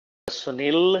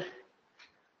Sunil,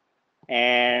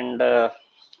 and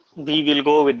we will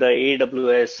go with the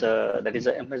AWS, that is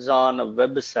Amazon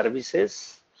Web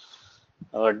Services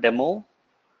demo.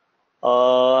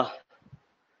 But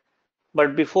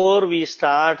before we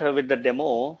start with the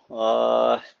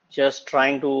demo, just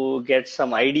trying to get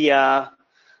some idea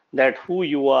that who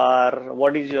you are,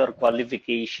 what is your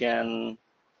qualification,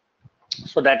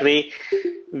 so that way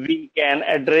we can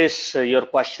address your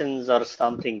questions or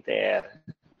something there.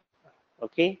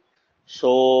 Okay,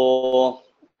 so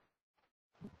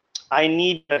I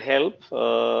need your help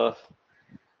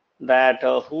that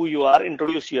who you are,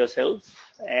 introduce yourself,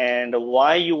 and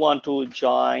why you want to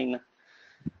join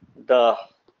the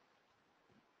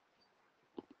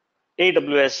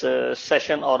AWS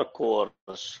session or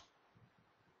course.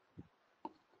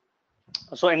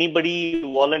 So anybody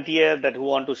volunteer that who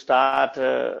want to start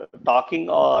talking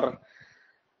or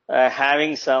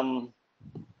having some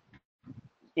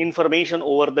information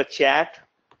over the chat?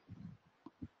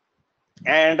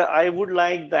 And I would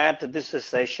like that this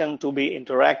session to be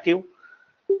interactive,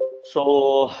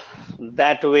 so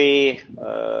that way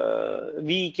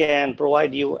we can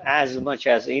provide you as much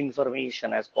as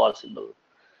information as possible.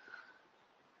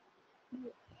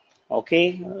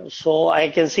 Okay, so I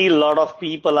can see a lot of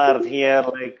people are here,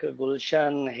 like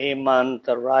Gulshan, Hemant,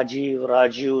 Rajiv,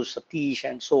 Raju, Satish,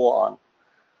 and so on.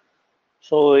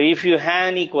 So if you have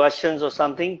any questions or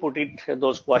something, put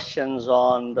those questions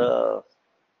on the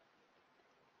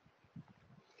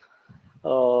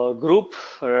group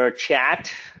chat.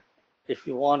 If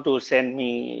you want to send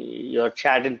me your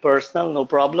chat in personal, no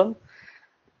problem.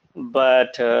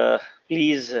 But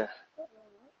please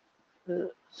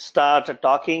start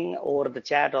talking over the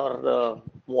chat or the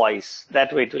voice.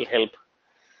 That way it will help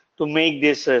to make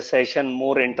this session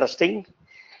more interesting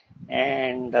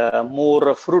and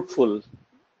more fruitful.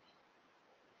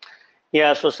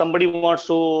 Yeah, so somebody wants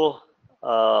to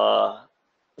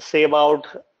say about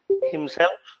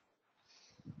himself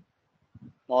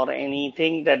or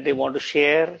anything that they want to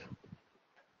share.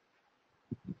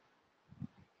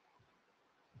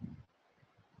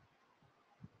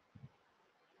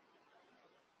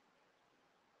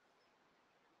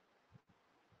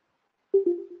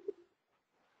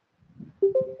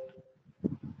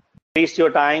 Waste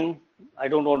your time. I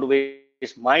don't want to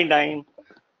waste my time.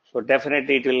 So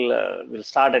definitely it will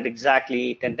start at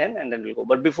exactly 10:10 and then we'll go.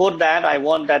 But before that, I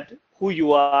want that who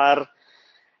you are,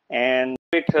 and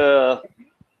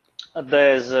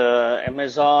there's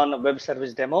Amazon Web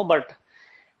Service demo, but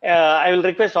I will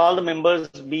request all the members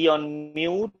be on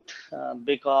mute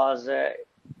because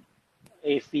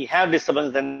if we have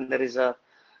disturbance, then there is a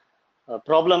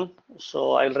problem.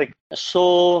 So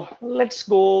so let's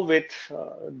go with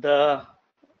the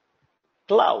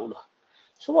cloud.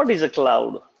 So what is a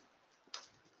cloud?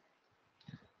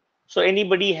 So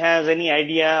anybody has any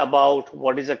idea about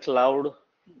what is a cloud?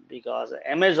 Because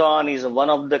Amazon is one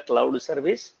of the cloud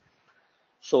service.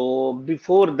 So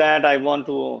before that, I want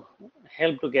to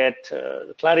help to get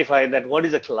clarify that what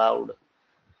is a cloud.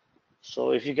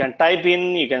 So if you can type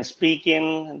in, you can speak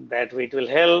in, that way it will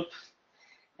help.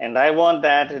 And I want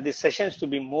that these sessions to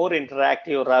be more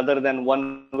interactive rather than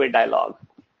one-way dialogue.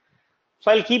 So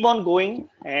I'll keep on going.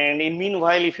 And in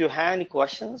meanwhile, if you have any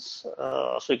questions,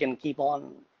 so you can keep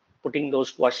on putting those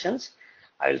questions.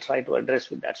 I'll try to address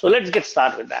with that. So let's get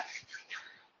started with that.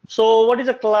 So what is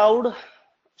a cloud?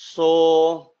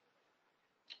 So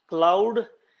cloud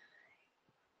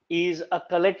is a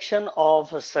collection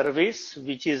of a service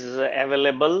which is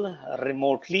available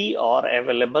remotely or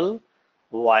available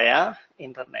via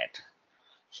internet.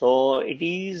 So it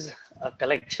is a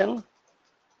collection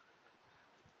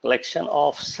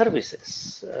of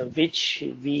services which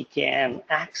we can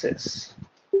access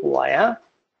via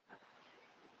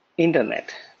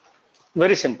internet.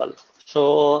 Very simple.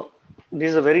 So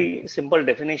these are very simple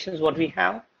definitions what we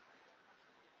have.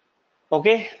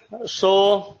 Okay,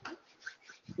 so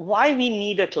why we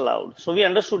need a cloud? So we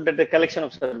understood that the collection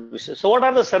of services. So what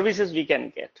are the services we can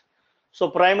get? So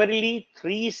primarily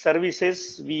 3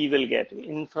 services we will get: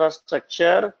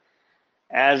 infrastructure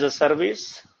as a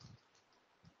service,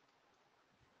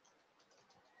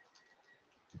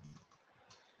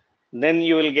 then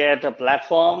you will get a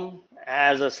platform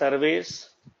as a service,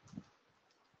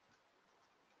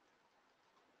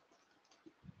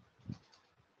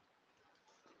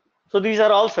 so these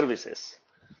are all services,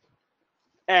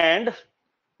 and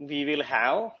we will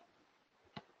have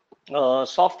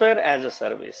software as a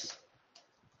service.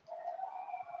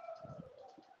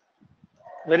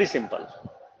 Very simple.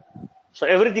 So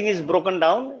everything is broken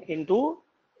down into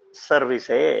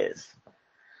services.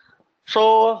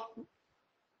 So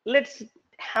let's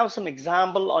have some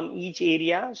example on each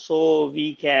area so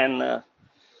we can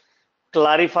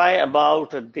clarify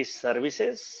about these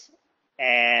services.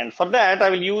 And for that, I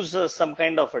will use some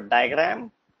kind of a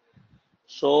diagram.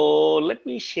 So let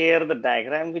me share the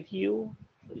diagram with you.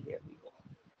 So here we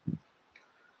go.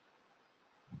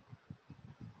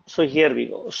 So here we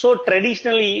go. So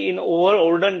traditionally in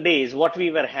olden days, what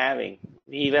we were having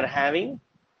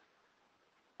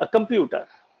a computer.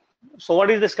 So what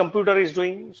is this computer is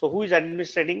doing? So who is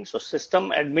administrating? So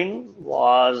system admin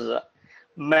was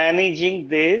managing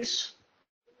these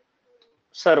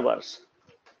servers.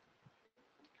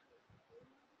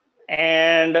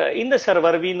 And in the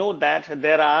server, we know that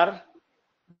there are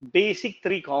basic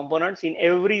three components in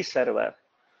every server.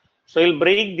 So we'll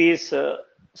break this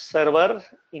server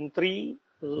in three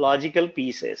logical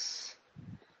pieces.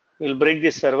 We'll break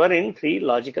this server in three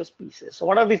logical pieces. So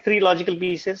what are these three logical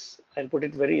pieces? I'll put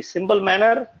it very simple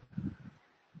manner.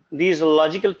 These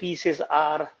logical pieces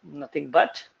are nothing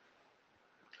but,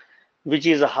 which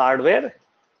is a hardware.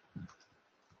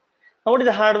 Now, what is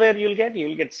the hardware you'll get?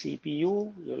 You'll get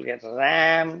CPU, you'll get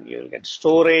RAM, you'll get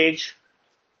storage,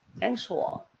 and so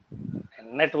on,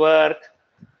 and network,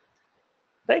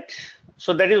 right?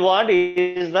 So that is what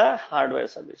is the hardware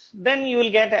service. Then you will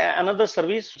get another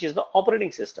service, which is the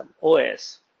operating system,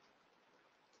 OS.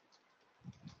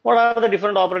 What are the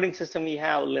different operating systems we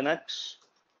have? Linux,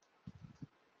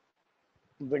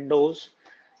 Windows.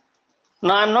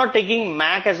 Now, I'm not taking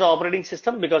Mac as an operating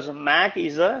system because Mac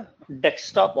is a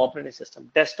desktop operating system,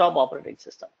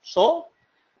 So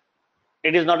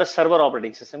it is not a server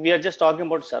operating system. We are just talking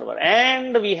about server.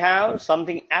 And we have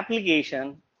something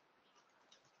application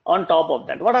on top of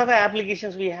that. What are the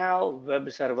applications we have?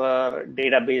 Web server,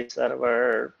 database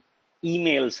server,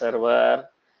 email server,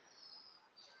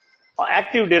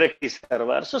 Active Directory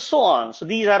server, so on. So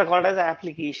these are called as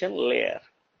application layer.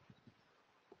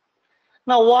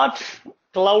 Now, what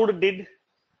cloud did?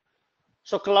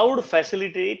 So cloud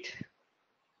facilitate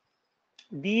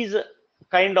these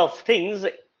kind of things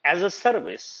as a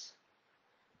service.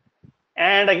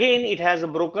 And again, it has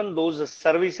broken those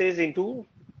services into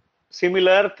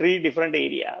similar three different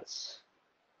areas.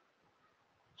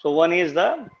 So one is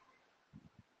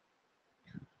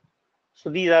so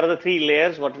these are the three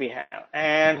layers what we have.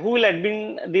 And who will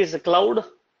admin this cloud?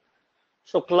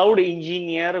 So cloud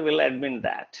engineer will admin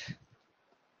that.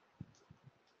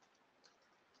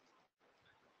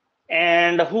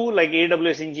 And who, like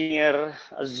AWS engineer,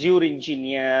 Azure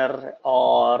engineer,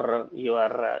 or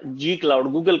your G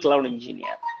Cloud, Google Cloud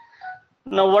engineer.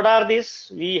 Now, what are these?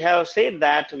 We have said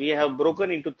that we have broken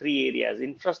into three areas: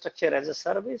 infrastructure as a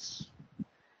service.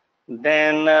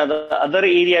 Then the other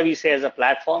area we say as a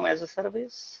platform as a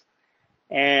service.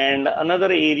 And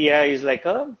another area is like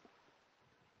a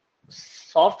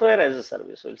software as a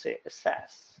service, we'll say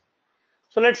SaaS.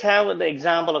 So let's have the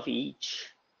example of each.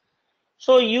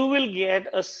 So you will get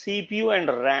a CPU and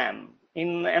RAM.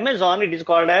 In Amazon, it is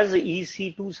called as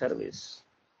EC2 service.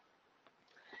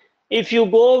 If you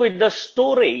go with the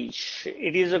storage,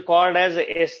 it is called as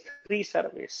S3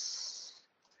 service.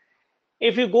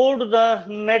 If you go to the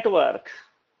network,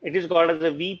 it is called as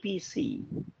a VPC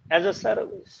as a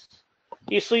service.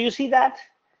 So you see that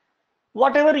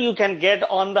whatever you can get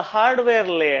on the hardware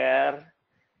layer,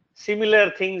 similar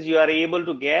things you are able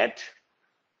to get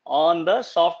on the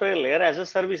software layer as a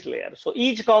service layer. So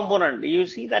each component, you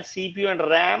see that CPU and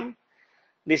RAM,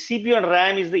 the CPU and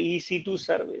RAM is the EC2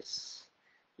 service.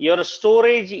 Your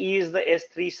storage is the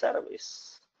S3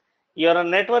 service. Your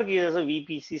network is a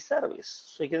VPC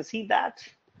service. So you can see that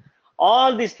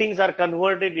all these things are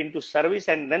converted into service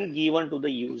and then given to the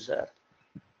user.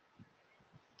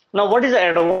 Now, what is the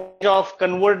advantage of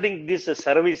converting these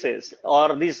services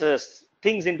or these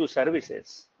things into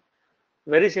services?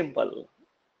 Very simple.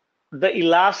 The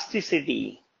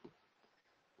elasticity.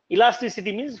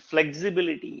 Elasticity means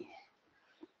flexibility.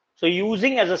 So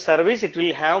using as a service, it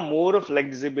will have more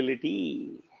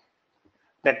flexibility.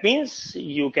 That means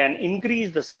you can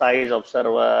increase the size of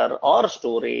server or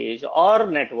storage or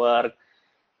network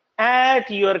at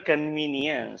your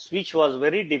convenience, which was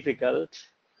very difficult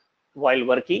while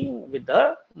working with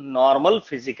the normal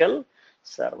physical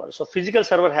server. So physical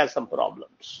server has some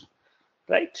problems,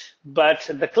 right? But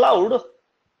the cloud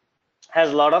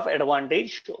has a lot of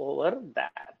advantage over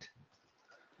that.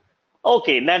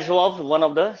 Okay, that's one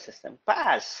of the system.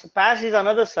 PaaS. PaaS is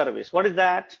another service. What is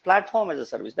that? Platform as a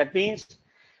service. That means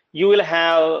you will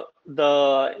have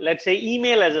the, let's say,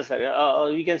 email as a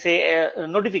service. You can say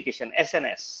notification,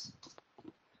 SNS.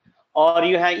 Or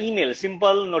you have email,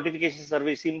 simple notification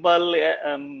service, simple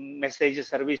message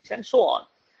service, and so on.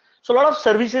 So a lot of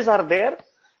services are there.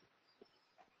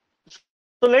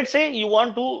 So let's say you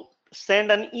want to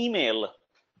send an email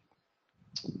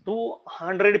to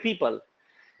 100 people.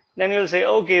 Then you'll say,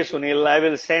 okay, Sunil, I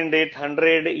will send it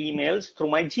 100 emails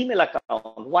through my Gmail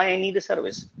account. Why I need a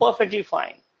service? Perfectly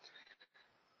fine.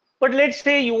 But let's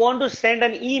say you want to send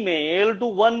an email to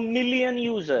 1 million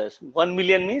users. 1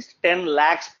 million means 10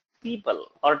 lakhs people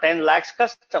or 10 lakhs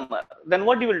customer. Then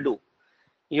what you will do?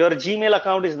 Your Gmail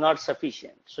account is not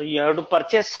sufficient. So you have to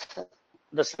purchase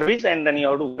the service and then you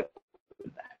have to work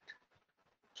with that.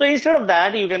 So instead of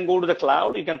that, you can go to the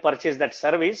cloud. You can purchase that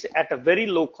service at a very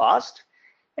low cost.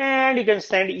 And you can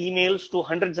send emails to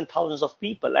hundreds and thousands of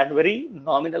people at very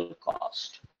nominal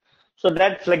cost. So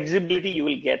that flexibility you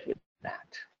will get with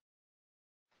that.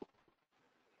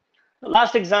 The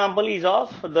last example is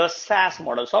of the SaaS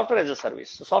model, software as a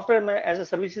service. So software as a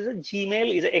service is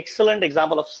Gmail is an excellent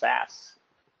example of SaaS.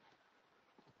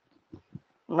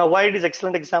 Now, why it is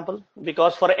excellent example?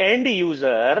 Because for end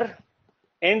user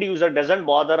doesn't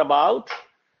bother about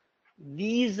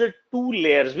these two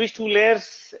layers. Which two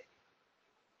layers?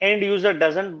 End user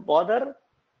doesn't bother.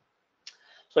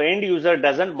 So end user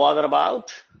doesn't bother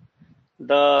about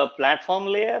the platform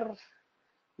layer,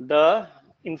 the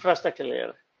infrastructure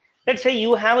layer. Let's say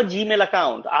you have a Gmail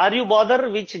account. Are you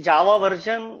bothered which Java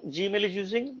version Gmail is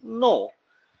using? No.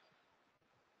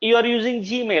 You are using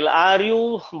Gmail. Are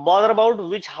you bothered about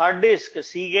which hard disk,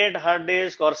 Seagate hard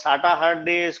disk or SATA hard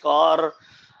disk or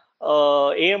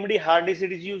AMD hard disk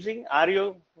it is using? Are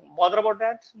you bothered about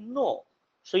that? No.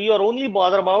 So you are only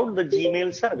bothered about the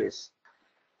Gmail service.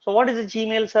 So what is the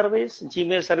Gmail service?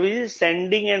 Gmail service is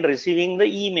sending and receiving the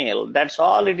email. That's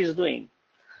all it is doing.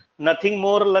 Nothing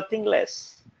more, nothing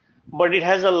less. But it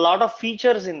has a lot of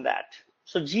features in that.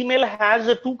 So Gmail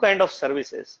has two kind of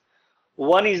services.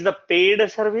 One is the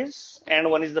paid service and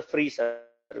one is the free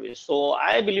service. So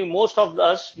I believe most of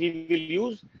us, we will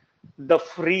use the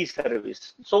free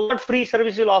service. So what free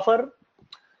service will offer?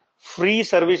 Free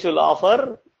service will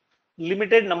offer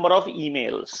limited number of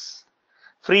emails.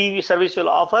 Free service will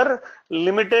offer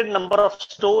limited number of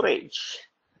storage.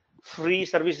 Free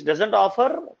service doesn't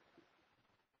offer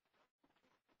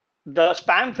the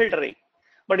spam filtering.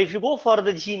 But if you go for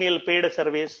the Gmail paid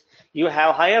service, you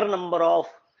have higher number of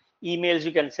emails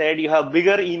you can send, you have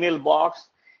bigger email box,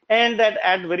 and that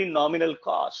at very nominal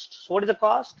cost. So what is the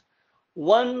cost?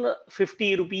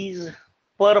 150 rupees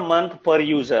per month per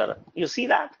user. You see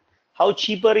that? How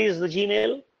cheaper is the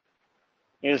Gmail?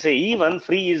 You'll say even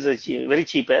free is the very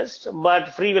cheapest,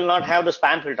 but free will not have the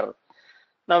spam filter.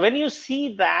 Now, when you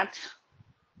see that,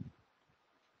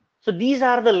 so these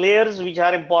are the layers which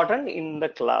are important in the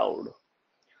cloud.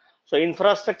 So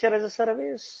infrastructure as a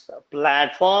service,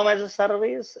 platform as a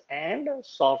service, and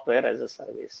software as a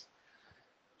service.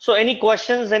 So any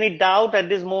questions, any doubt at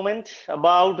this moment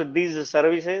about these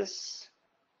services?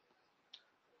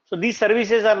 So these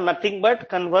services are nothing but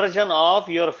conversion of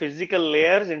your physical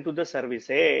layers into the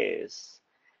services.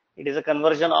 It is a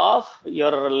conversion of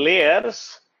your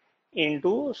layers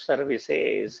into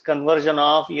services, conversion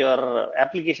of your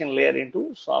application layer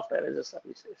into software as a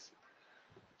services.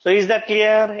 So is that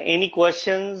clear? Any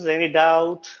questions, any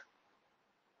doubt?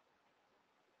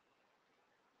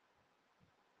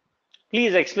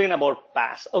 Please explain about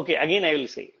PaaS. Okay, again I will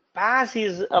say, PaaS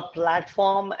is a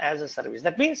platform as a service.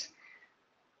 That means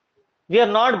we are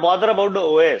not bothered about the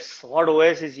OS, what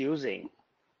OS is using.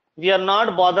 We are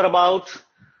not bothered about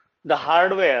the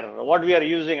hardware, what we are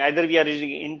using. Either we are using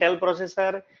Intel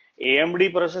processor,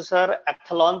 AMD processor,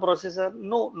 Athlon processor.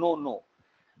 No, no, no.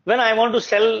 When I want to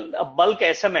sell a bulk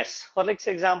SMS, for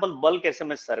example, bulk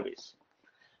SMS service.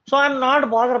 So I'm not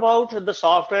bothered about the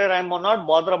software, I'm not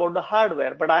bothered about the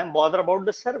hardware, but I'm bothered about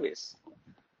the service.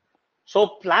 So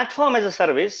platform as a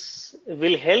service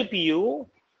will help you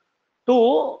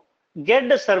to get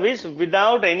the service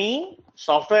without any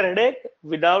software headache,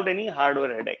 without any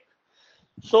hardware headache.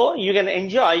 So you can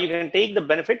enjoy, you can take the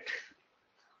benefit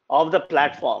of the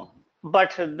platform,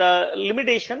 but the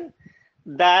limitation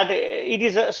that it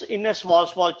is in a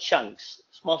small chunks.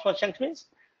 Small chunks means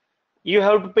you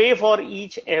have to pay for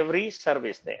every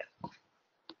service there.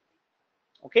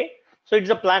 Okay, so it's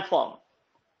a platform.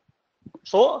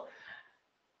 So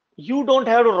you don't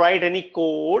have to write any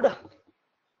code.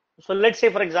 So let's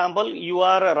say, for example, you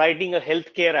are writing a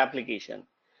healthcare application,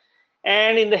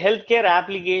 and in the healthcare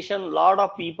application, a lot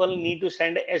of people need to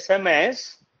send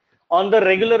SMS on the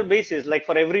regular basis. Like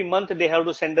for every month, they have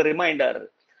to send a reminder.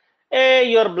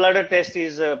 Hey, your blood test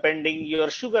is pending, your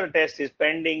sugar test is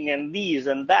pending, and these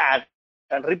and that,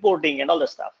 and reporting and all the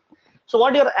stuff. So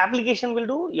what your application will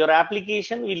do? Your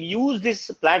application will use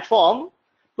this platform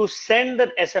to send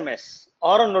that SMS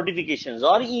or notifications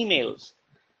or emails.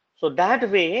 So that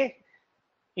way,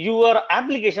 your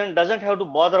application doesn't have to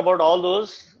bother about all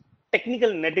those technical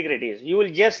nitty-gritties. You will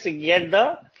just get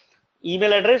the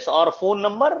email address or phone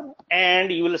number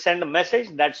and you will send a message,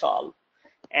 that's all.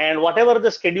 And whatever the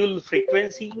scheduled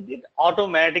frequency you did,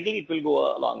 automatically it will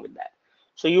go along with that.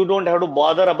 So you don't have to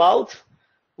bother about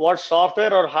what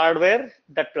software or hardware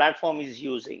that platform is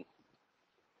using.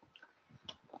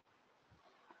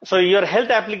 So your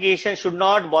health application should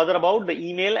not bother about the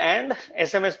email and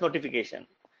SMS notification.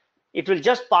 It will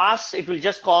just pass, it will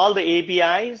just call the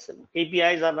APIs.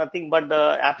 APIs are nothing but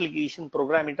the application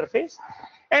program interface.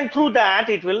 And through that,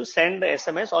 it will send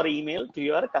SMS or email to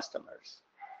your customers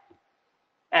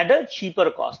at a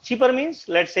cheaper cost. Cheaper means,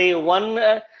 let's say one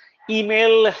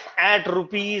email at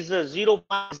rupees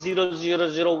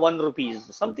 0.0001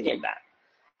 rupees, something like that.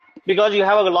 Because you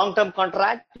have a long-term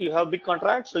contract, you have a big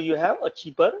contract, so you have a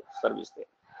cheaper service there.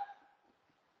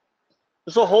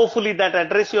 So hopefully that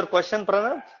address your question,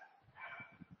 Pranav.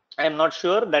 I am not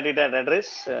sure that it had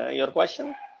addressed your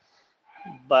question,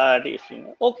 but if you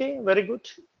know, okay, very good.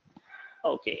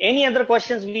 Okay, any other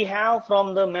questions we have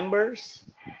from the members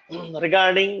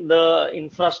regarding the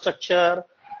infrastructure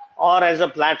or as a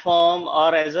platform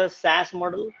or as a SaaS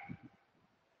model?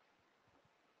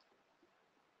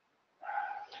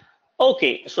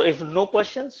 Okay, so if no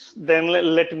questions, then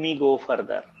let me go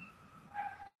further.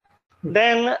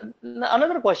 Then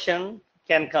another question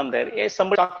can come there. Is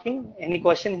somebody talking? Any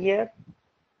question here?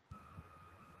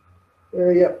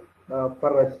 Yeah,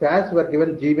 for SaaS, we are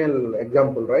given Gmail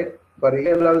example, right? For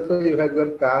email also, you have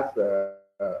given CAS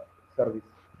service.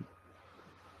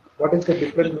 What is the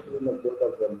difference between both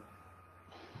of them?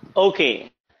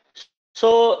 Okay.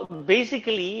 So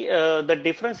basically, the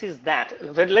difference is that,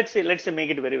 let's say make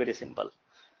it very, very simple.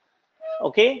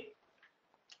 Okay.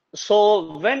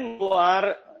 So when you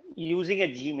are using a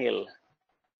Gmail,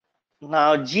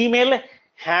 now Gmail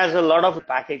has a lot of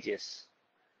packages,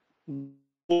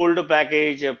 gold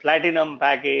package, a platinum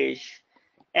package,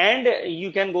 and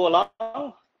you can go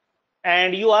along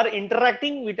and you are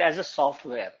interacting with as a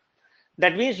software.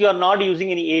 That means you are not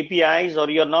using any APIs or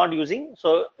you are not using.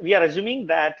 So we are assuming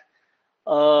that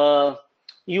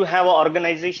you have an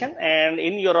organization, and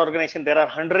in your organization there are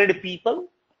 100 people,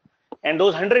 and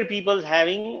those 100 people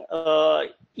having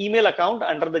email account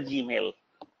under the Gmail.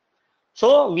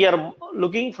 So we are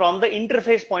looking from the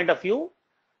interface point of view.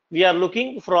 We are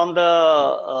looking from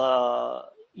the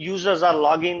users are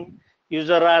logging,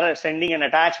 users are sending an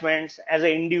attachments as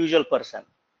an individual person.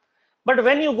 But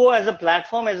when you go as a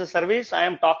platform, as a service, I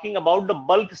am talking about the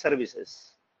bulk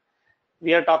services.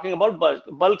 We are talking about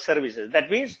bulk services. That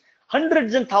means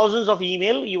hundreds and thousands of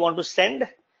email you want to send,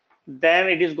 then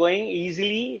it is going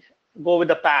easily go with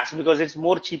the PaaS because it's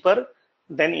more cheaper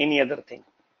than any other thing.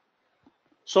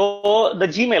 So the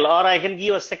Gmail, or I can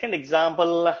give a second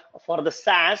example for the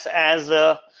SaaS as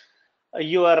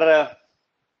your,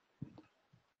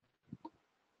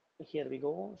 here we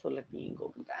go. So let me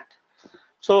go with that.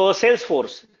 So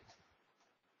Salesforce.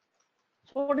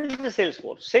 So what is the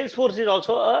Salesforce? Salesforce is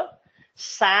also a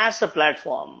SaaS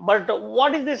platform. But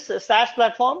what is this SaaS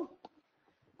platform?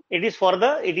 It is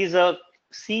a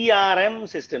CRM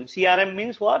system. CRM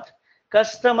means what?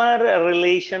 Customer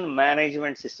Relation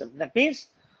Management System. That means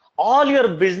all your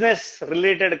business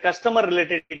related, customer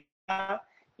related data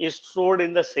is stored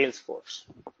in the Salesforce.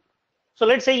 So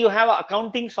let's say you have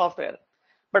accounting software,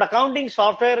 but accounting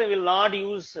software will not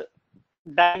use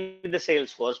that with the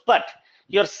Salesforce, but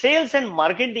your sales and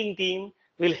marketing team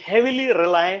will heavily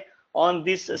rely on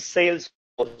this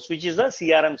Salesforce, which is a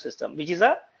CRM system, which is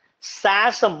a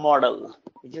SaaS model,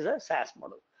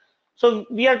 So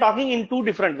we are talking in two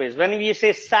different ways. When we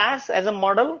say SaaS as a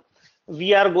model,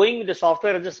 we are going with the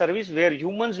software as a service where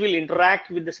humans will interact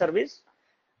with the service,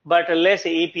 but less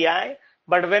API.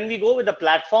 But when we go with the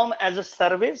platform as a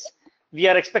service, we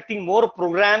are expecting more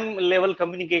program level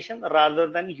communication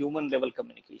rather than human level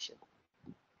communication.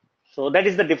 So that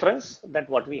is the difference that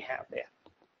what we have there.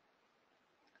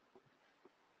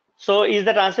 So is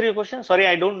that answer your question? Sorry,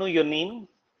 I don't know your name.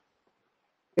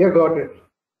 Yeah, got it.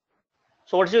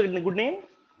 So what's your good name?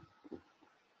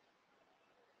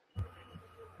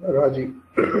 Rajiv.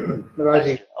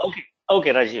 Rajiv.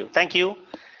 Okay, Rajiv. Thank you.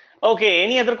 Okay,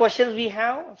 any other questions we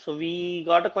have? So we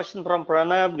got a question from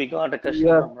Pranav. We got a question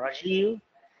from Rajiv.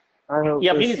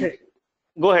 Yeah, please.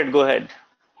 Go ahead.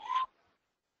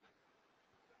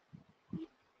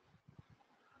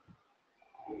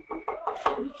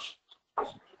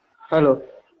 Hello.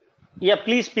 Yeah,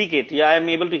 please speak it. Yeah, I am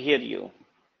able to hear you.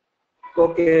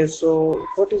 Okay, so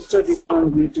what is the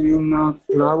difference between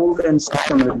cloud and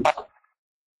system?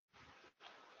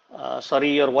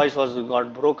 Sorry, your voice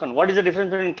got broken. What is the difference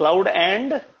between cloud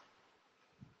and?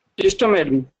 System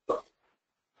admin.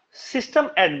 System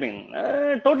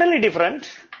admin, totally different.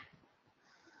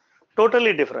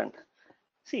 Totally different.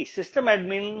 See, system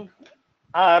admin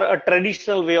are a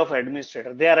traditional way of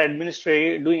administrator. They are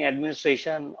doing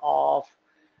administration of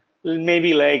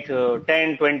maybe like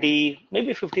 10, 20,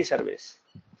 maybe 50 surveys.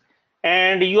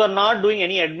 And you are not doing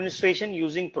any administration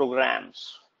using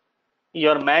programs. You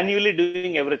are manually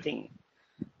doing everything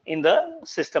in the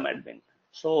system admin.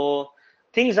 So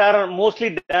things are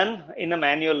mostly done in a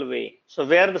manual way. So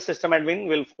where the system admin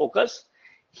will focus,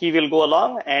 he will go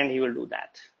along and he will do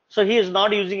that. So he is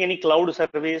not using any cloud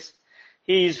service.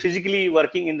 He is physically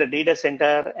working in the data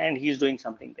center and he is doing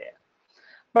something there.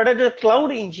 But as a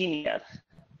cloud engineer,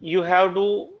 you have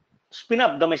to spin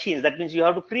up the machines. That means you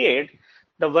have to create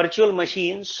the virtual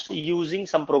machines using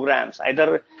some programs,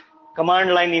 either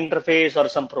command line interface or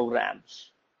some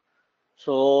programs.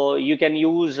 So you can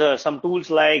use some tools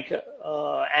like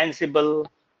Ansible,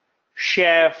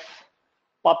 Chef,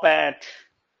 Puppet,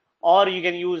 or you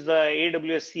can use the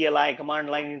AWS CLI command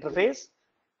line interface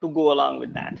to go along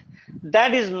with that.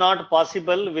 That is not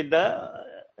possible with the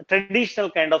traditional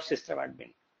kind of system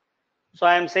admin. So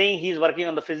I am saying he's working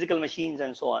on the physical machines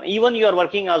and so on. Even you are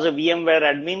working as a VMware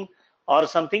admin or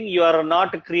something, you are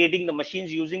not creating the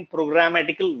machines using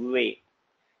programmatical way.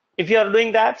 If you are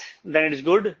doing that, then it is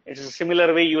good. It is a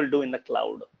similar way you will do in the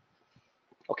cloud.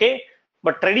 Okay.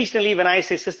 But traditionally, when I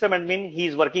say system admin, he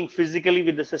is working physically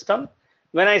with the system.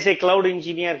 When I say cloud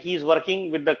engineer, he is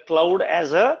working with the cloud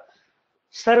as a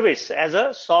service, as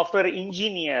a software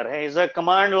engineer, as a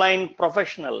command line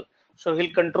professional. So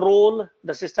he'll control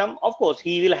the system. Of course,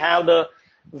 he will have the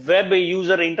web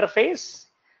user interface,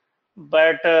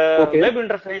 but web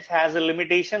interface has a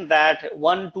limitation that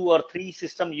 1, 2, or 3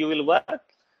 systems you will work.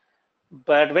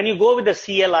 But when you go with the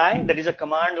CLI, that is a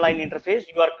command line interface,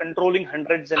 you are controlling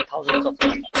hundreds and thousands of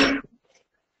systems.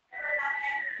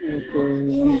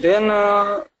 Okay. Then,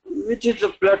 which is the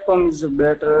platform is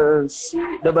better,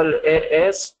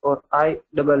 CAAS or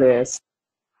IAAS?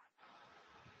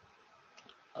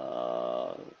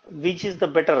 Which is the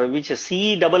better? Which is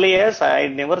CAAS? I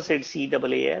never said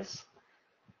CAAS.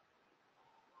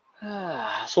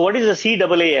 So what is the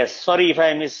CAAS? Sorry if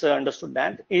I misunderstood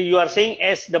that. You are saying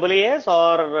SAAS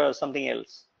or something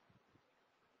else?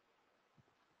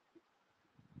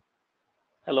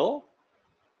 Hello?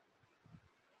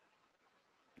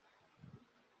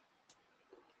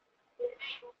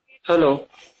 Hello.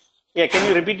 Yeah, can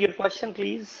you repeat your question,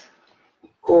 please?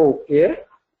 Okay.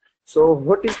 So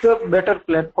what is the better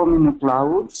platform in the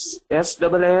clouds,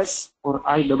 SAAS or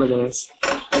IAAS?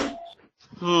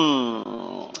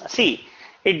 See,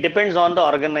 it depends on the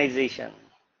organization.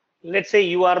 Let's say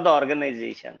you are the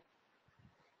organization.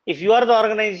 If you are the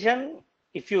organization,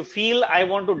 if you feel I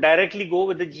want to directly go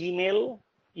with the Gmail,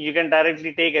 you can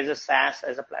directly take as a SaaS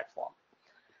as a platform.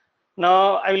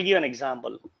 Now, I will give an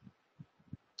example.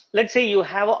 Let's say you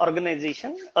have an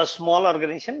organization, a small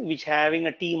organization, which having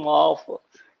a team of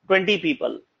 20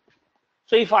 people.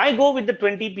 So if I go with the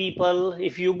 20 people,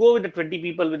 if you go with the 20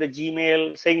 people with a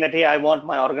Gmail saying that, hey, I want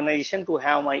my organization to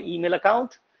have my email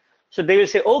account. So they will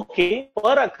say, okay,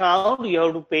 per account, you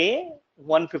have to pay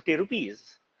 150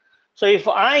 rupees. So if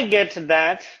I get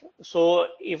that, so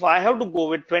if I have to go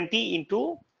with 20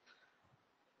 into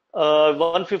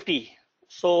 150,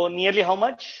 so nearly how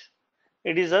much?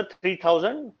 It is a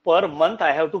 3,000 per month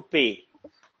I have to pay.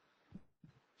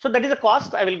 So that is the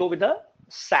cost. I will go with the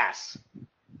SaaS.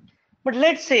 But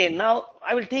let's say now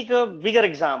I will take a bigger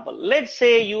example. Let's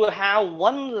say you have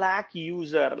 1 lakh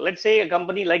user. Let's say a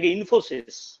company like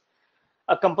Infosys.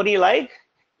 A company like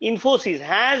Infosys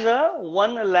has a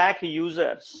 1 lakh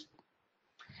users.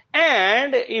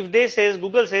 And if they says,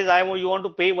 Google says, you want to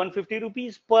pay 150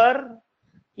 rupees per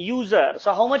user.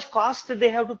 So how much cost they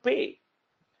have to pay?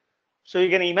 So you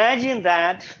can imagine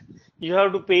that you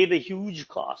have to pay the huge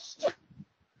cost.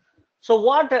 So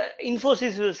what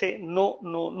Infosys will say, no,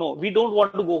 no, no, we don't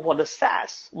want to go for the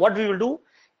SaaS. What we will do,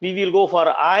 we will go for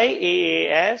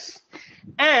IaaS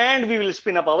and we will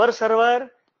spin up our server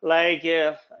like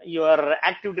your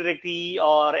Active Directory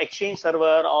or Exchange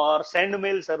server or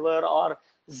SendMail server or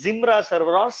Zimbra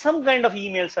server or some kind of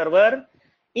email server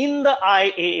in the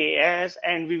IaaS,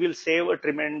 and we will save a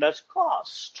tremendous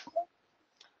cost.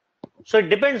 So it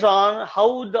depends on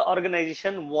how the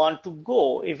organization want to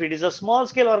go. If it is a small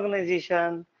scale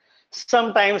organization,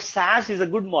 sometimes SaaS is a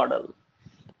good model.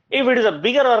 If it is a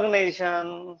bigger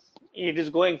organization, it is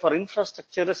going for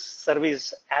infrastructure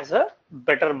service as a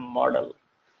better model.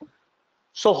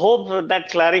 So hope that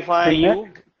clarify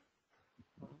you.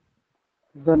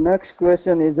 The next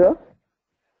question is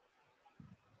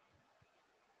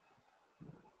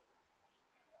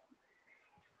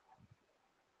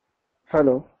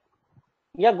Hello.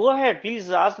 Yeah, go ahead. Please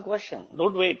ask the question.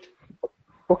 Don't wait.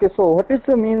 Okay, so what is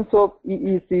the means of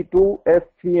EEC2,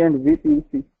 S3, and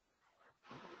VPC?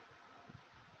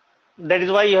 That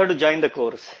is why you have to join the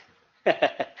course.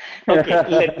 Okay,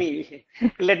 let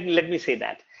me say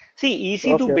that. See,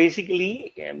 EC2 Okay.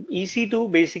 basically,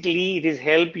 EC2 basically it is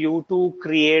help you to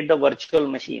create the virtual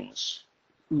machines.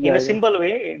 In Yeah, a yeah. simple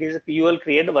way, it is you will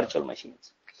create the virtual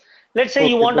machines. Let's say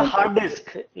you Okay, want a then. hard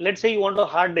disk. Let's say you want a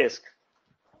hard disk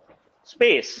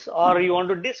space, or you want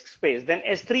to disk space. Then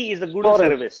S3 is the good Storage,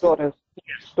 service. storage,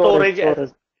 storage, Storage as storage.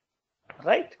 a,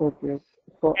 right? Okay.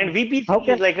 So And VPC how is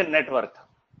can like a network.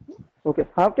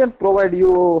 how can provide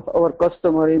you our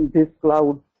customer in this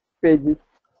cloud pages?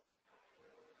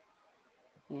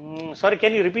 Sorry,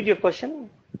 can you repeat your question?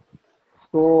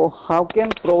 So how can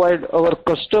provide our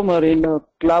customer in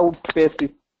cloud spaces?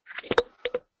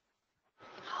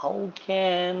 How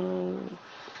can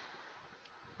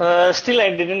still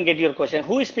I didn't get your question.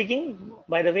 Who is speaking,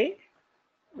 by the way?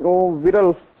 Oh,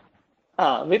 Viral.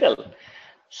 Viral.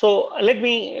 So let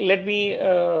me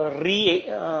re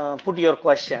put your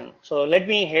question. So let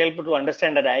me help to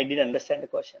understand that I did understand the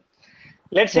question.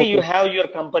 Let's say you Okay. have your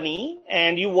company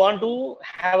and you want to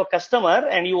have a customer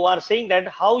and you are saying that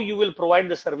how you will provide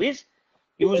the service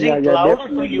Yeah, using yeah, cloud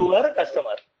to definitely. your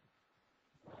customer.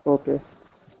 Okay.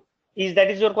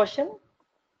 Is your question?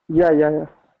 Yeah, yeah, yeah.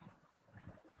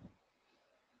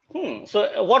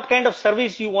 So what kind of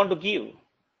service you want to give?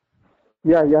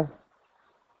 Yeah, yeah.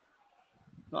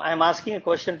 No, I'm asking a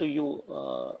question to you,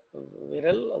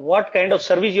 Viral. What kind of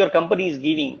service your company is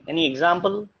giving? Any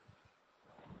example?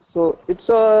 So it's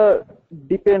a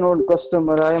depend on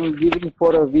customer. I am giving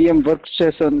for a VM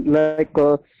workstation like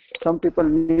some people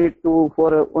need to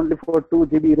for only for 2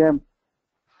 GB RAM.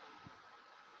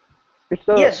 It's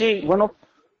a Yes, you, one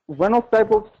of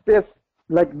type of space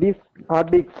like this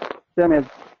hard disk same as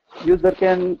user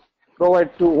can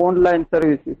provide to online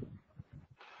services.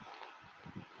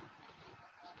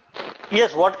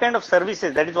 yes. What kind of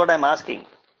services? That is what I'm asking.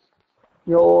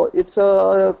 It's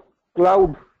a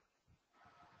cloud.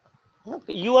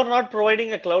 You are not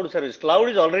providing a cloud service. Cloud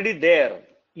is already there.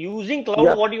 Using cloud,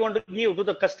 Yeah, what you want to give to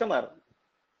the customer?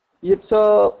 it's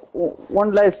a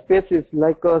online spaces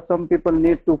like some people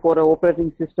need to for a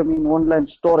operating system in online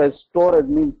storage. Storage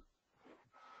means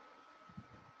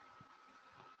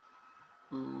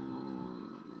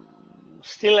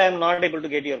Still, I'm not able to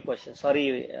get your question.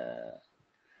 Sorry.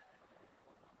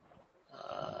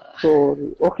 so.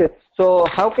 Okay, so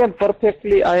how can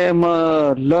perfectly I am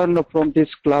learn from this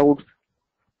cloud?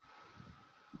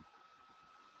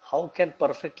 How can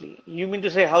perfectly? You mean to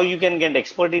say how you can get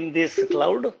expert in this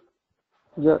cloud?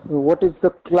 Yeah, what is the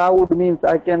cloud means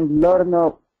I can learn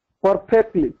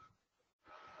perfectly.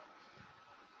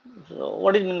 So,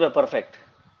 what is mean by perfect?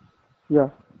 Yeah,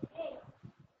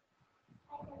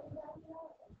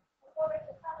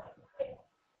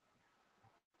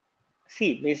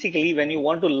 See, basically, when you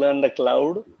want to learn the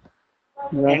cloud,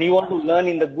 yeah. and you want to learn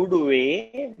in the good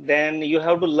way, then you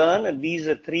have to learn these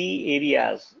three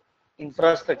areas: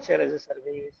 infrastructure as a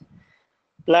service,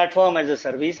 platform as a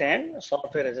service, and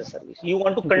software as a service. You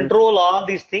want to Okay, control all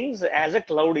these things as a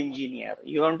cloud engineer.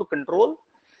 You want to control,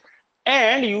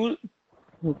 and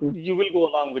okay. you will go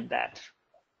along with that.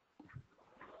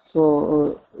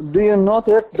 So, do you know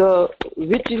that the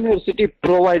which university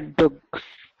provide the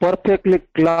perfectly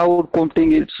cloud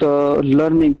computing its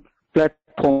learning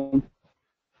platform?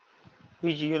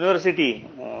 Which university?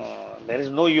 There is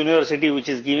no university which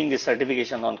is giving this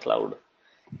certification on cloud.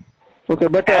 Okay,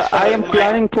 but As far I as am my,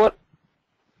 planning for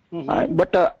Mhm.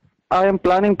 but I am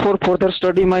planning for further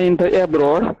study my in the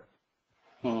abroad.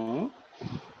 Mhm.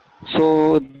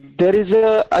 So there is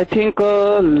a I think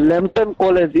Lambton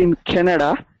College in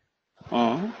Canada.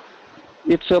 Mhm.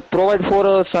 It's a provide for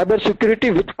cyber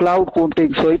security with cloud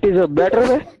computing. So it is a better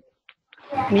way.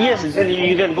 Yes, then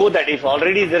you can go that. If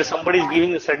already there somebody is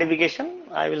giving the certification,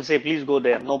 I will say please go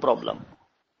there, no problem.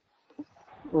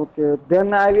 Okay,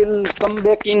 then I will come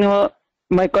back in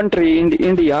my country in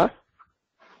India.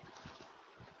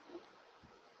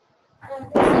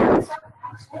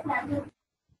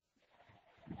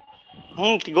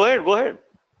 Go ahead, go ahead.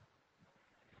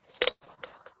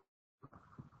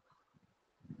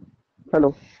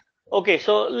 Hello. Okay,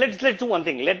 so let's do one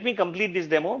thing. Let me complete this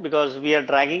demo because we are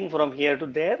dragging from here to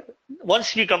there.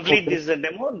 Once we complete Okay. this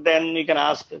demo, then you can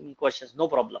ask me questions, no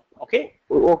problem. Okay.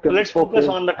 Okay. So let's focus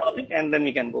Okay. on the topic and then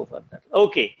we can go further.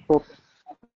 Okay. Okay.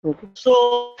 Okay.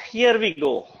 So here we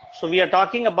go. So we are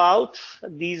talking about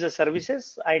these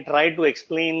services. I tried to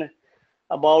explain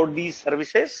about these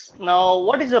services. Now,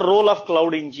 what is the role of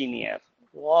cloud engineer?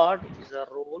 What is the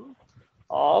role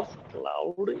of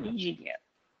cloud engineer.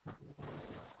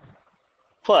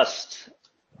 First,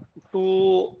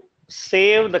 to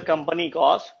save the company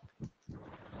cost,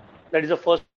 that is the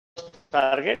first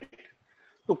target.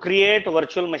 To create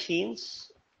virtual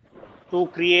machines, to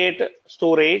create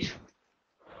storage,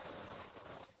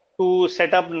 to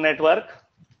set up network.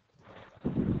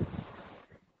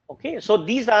 Okay, so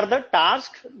these are the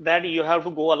tasks that you have to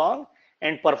go along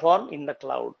and perform in the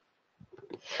cloud.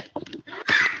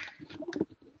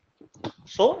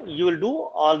 So you will do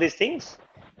all these things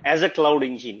as a cloud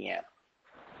engineer.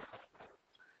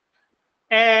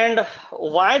 And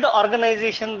why the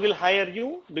organization will hire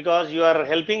you? Because you are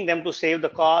helping them to save the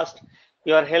cost.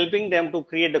 You are helping them to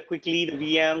create quickly the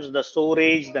VMs, the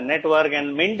storage, the network,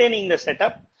 and maintaining the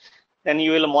setup. Then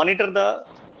you will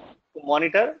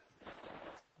monitor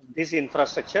this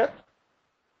infrastructure.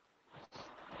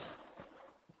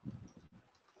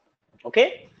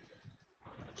 Okay.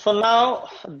 So now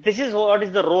this is what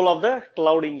is the role of the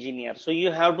cloud engineer. So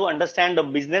you have to understand the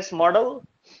business model,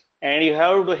 and you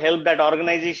have to help that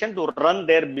organization to run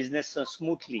their business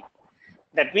smoothly.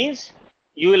 That means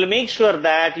you will make sure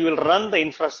that you will run the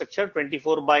infrastructure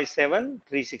 24/7,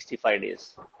 365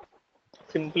 days.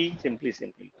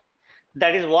 Simply.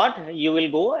 That is what you will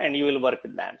go and you will work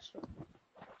with that.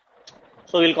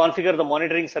 So you'll configure the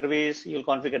monitoring service, you'll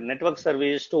configure network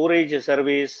service, storage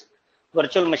service,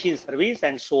 virtual machine service,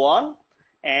 and so on.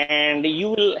 And you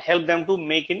will help them to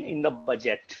make in the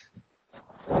budget.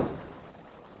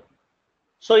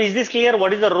 So is this clear?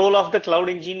 What is the role of the cloud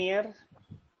engineer?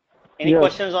 Any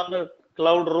questions on the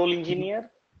cloud role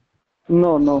engineer?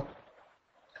 No.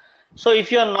 So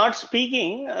if you are not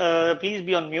speaking, please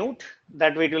be on mute.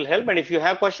 That way it will help. And if you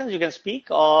have questions, you can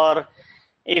speak. Or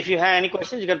if you have any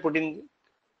questions, you can put in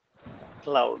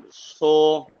cloud.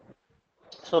 So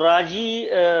Ravi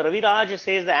Raj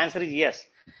says the answer is yes.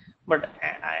 But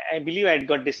I believe I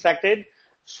got distracted.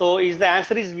 So is the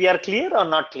answer is we are clear or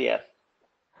not clear?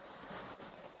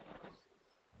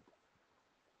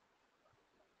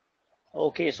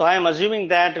 Okay, so I am assuming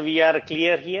that we are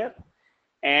clear here,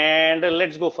 and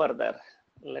let's go further.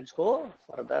 Let's go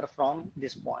further from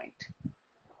this point.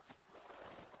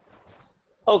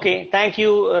 Okay, thank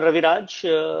you, Raviraj.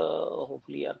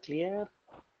 Hopefully you are clear.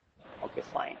 Okay,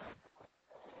 fine.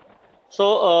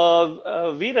 So,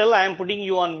 Viral, I am putting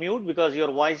you on mute because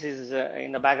your voice is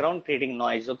in the background creating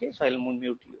noise. Okay, so I'll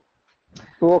mute you.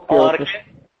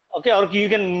 Okay, or you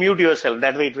can mute yourself.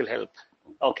 That way it will help.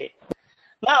 Okay.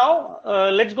 Now,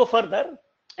 let's go further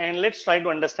and let's try to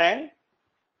understand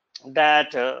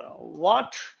that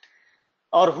what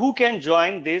or who can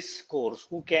join this course,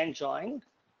 who can join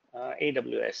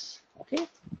AWS. Okay,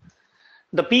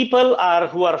 the people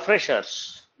who are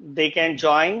freshers, they can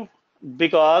join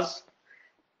because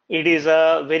it is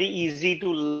very easy to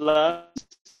learn,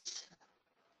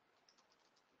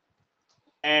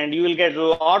 and you will get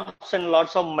lots and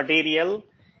lots of material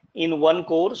in one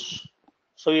course.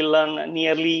 So you learn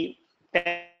nearly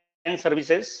 10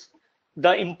 services,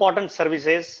 the important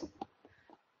services,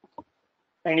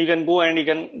 and you can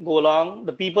go along.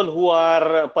 The people who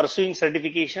are pursuing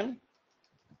certification.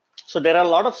 So there are a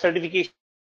lot of certifications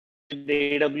with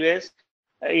the AWS.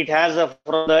 It has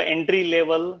from the entry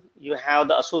level, you have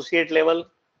the associate level,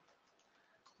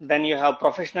 then you have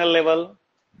professional level,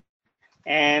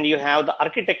 and you have the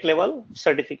architect level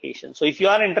certification. So if you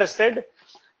are interested,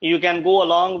 you can go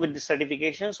along with the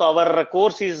certification. So our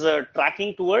course is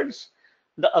tracking towards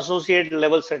the associate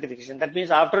level certification. That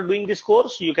means after doing this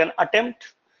course, you can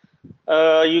attempt,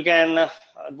 you can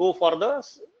go for the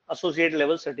associate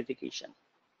level certification.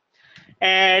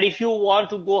 And if you want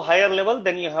to go higher level,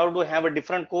 then you have to have a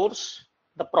different course,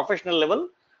 the professional level.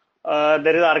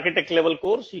 There is architect level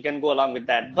course, you can go along with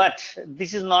that. But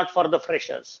this is not for the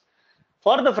freshers.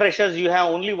 For the freshers, you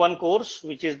have only one course,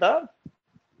 which is the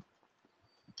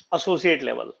associate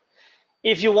level.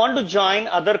 If you want to join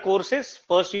other courses,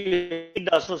 first you need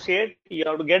the associate, you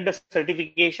have to get the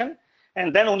certification,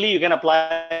 and then only you can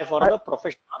apply for the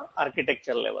professional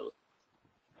architecture level.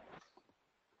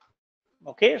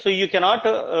 Okay, so you cannot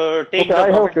take the.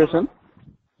 I have a question.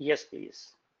 Yes,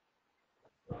 please.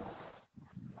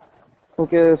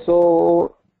 Okay,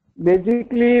 so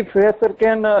basically, fresher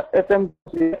can attempt.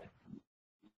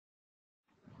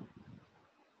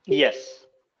 Yes.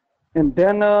 And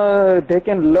then they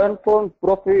can learn from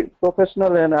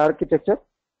professional and architecture?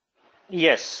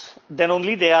 Yes, then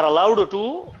only they are allowed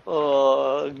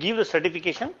to give the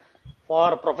certification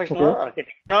for professional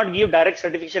architect. Not give direct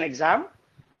certification exam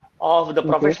of the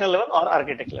professional level or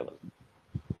architect level.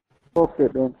 Okay,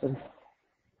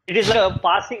 it is like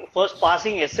first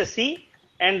passing SSC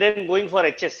and then going for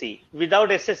HSC. Without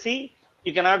SSC,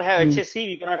 You cannot have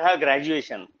HSC, you cannot have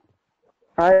graduation.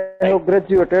 I have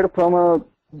graduated from a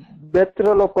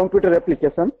Bachelor of Computer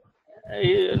Application.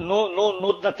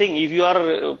 No, nothing. If you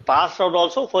are passed out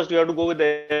also, first you have to go with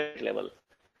the level.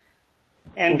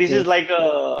 And this is like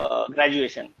a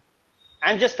graduation.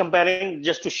 I'm just comparing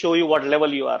just to show you what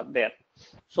level you are there.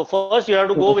 So first you have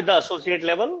to go with the associate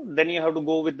level, then you have to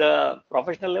go with the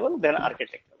professional level, then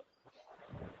architect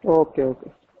level. Okay.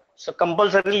 So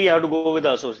compulsorily you have to go with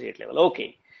the associate level.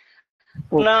 Okay.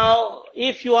 Now,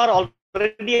 if you are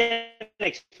already an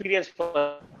experienced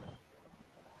person,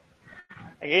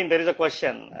 again, there is a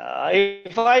question.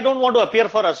 If I don't want to appear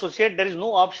for associate, there is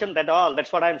no option at all.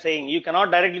 That's what I'm saying. You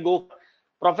cannot directly go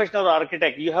professional or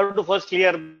architect. You have to first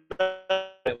clear the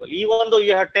level, even though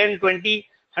you have 10, 20,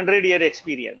 100-year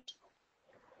experience.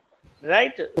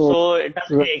 Right? So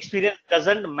experience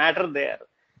doesn't matter there.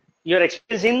 Your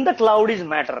experience in the cloud is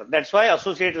matter. That's why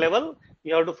associate level,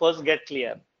 you have to first get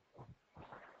clear.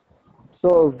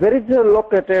 So where is it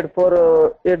located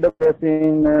for AWS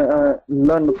in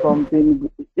Learn from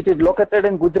team? It is located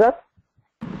in Gujarat?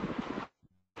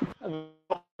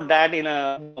 That in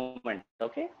a moment,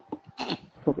 okay?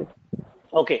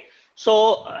 Okay.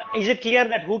 So is it clear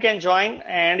that who can join?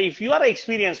 And if you are an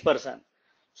experienced person,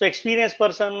 so experienced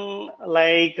person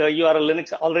like you are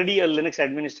already a Linux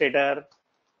administrator,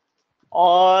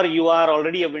 or you are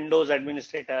already a Windows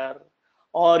administrator,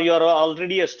 or you are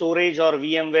already a storage or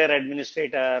VMware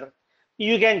administrator,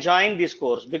 you can join this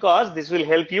course because this will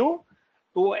help you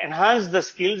to enhance the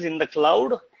skills in the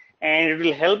cloud, and it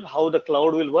will help how the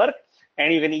cloud will work,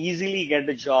 and you can easily get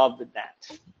the job with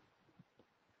that.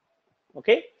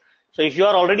 Okay. So if you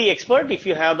are already expert, if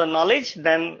you have the knowledge,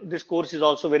 then this course is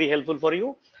also very helpful for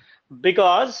you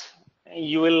because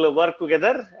you will work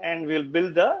together and we'll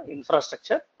build the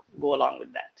infrastructure, go along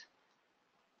with that.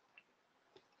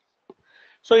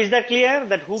 So is that clear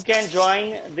that who can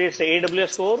join this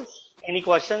AWS course? Any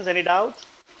questions, any doubts?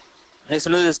 Next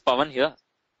one is Pawan here.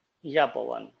 Yeah,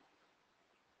 Pawan.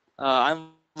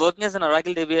 I'm working as an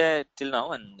Oracle DBA till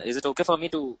now, and is it okay for me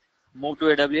to move to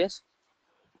AWS?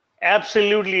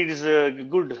 Absolutely, it is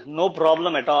good, no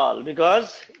problem at all,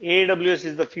 because AWS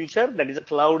is the future, that is the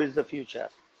cloud is the future.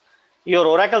 Your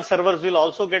Oracle servers will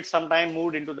also get sometime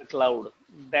moved into the cloud.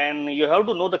 Then you have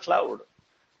to know the cloud.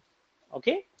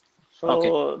 Okay.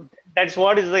 So that's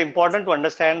what is the important to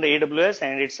understand the AWS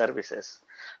and its services.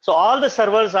 So all the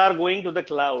servers are going to the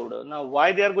cloud. Now,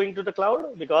 why they are going to the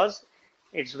cloud? Because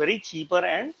it's very cheaper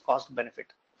and cost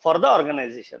benefit for the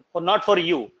organization, not for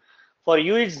you. For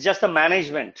you, it's just a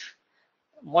management,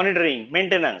 monitoring,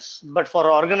 maintenance. But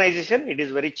for organization, it is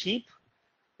very cheap.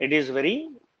 It is very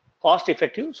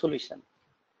cost-effective solution.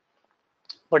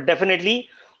 But definitely,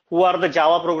 who are the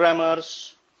Java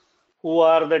programmers, who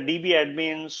are the DB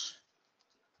admins,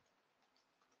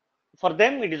 for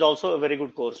them, it is also a very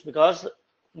good course because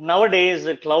nowadays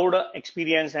the cloud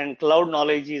experience and cloud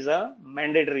knowledge is a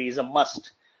mandatory, is a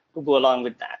must to go along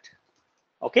with that.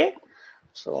 Okay.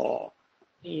 So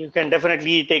you can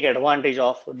definitely take advantage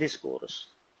of this course.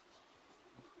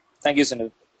 Thank you,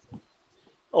 Sunil.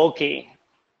 Okay.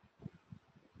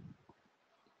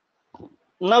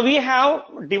 Now we have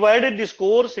divided this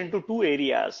course into two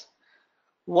areas.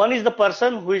 One is the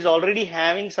person who is already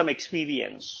having some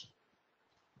experience,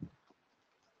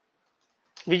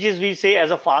 which is we say as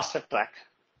a fast track.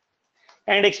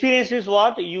 And experience is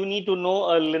what? You need to know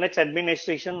a Linux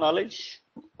administration knowledge.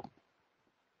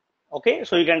 Okay,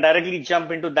 so you can directly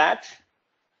jump into that.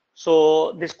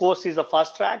 So this course is a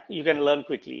fast track, you can learn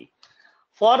quickly.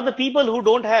 For the people who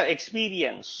don't have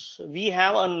experience, we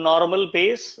have a normal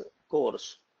pace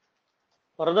course.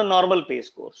 For the normal pace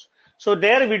course. So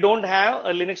there we don't have a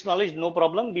Linux knowledge, no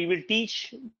problem. We will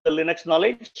teach the Linux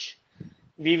knowledge.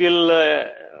 We will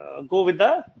go with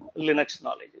the Linux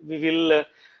knowledge. We will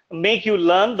make you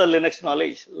learn the Linux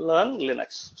knowledge, learn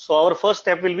Linux. So our first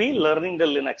step will be learning the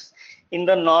Linux in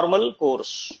the normal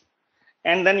course.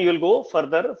 And then you will go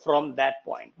further from that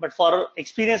point. But for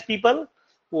experienced people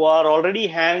who are already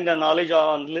having the knowledge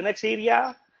on Linux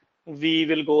area, we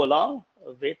will go along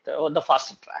with the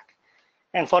fast track.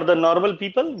 And for the normal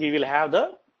people, we will have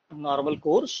the normal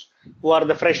course. Who are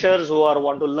the freshers who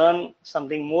want to learn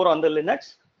something more on the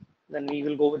Linux, then we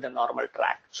will go with the normal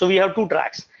track. So we have two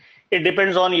tracks. It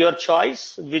depends on your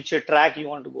choice which track you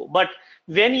want to go. But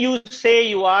when you say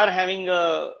you are having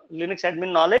a Linux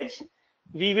admin knowledge,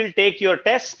 we will take your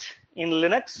test in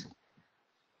Linux.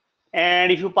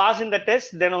 And if you pass in the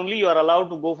test, then only you are allowed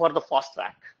to go for the fast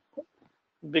track,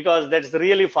 because that's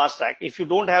really fast track. If you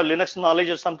don't have Linux knowledge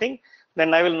or something,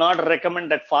 then I will not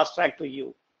recommend that fast track to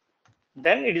you.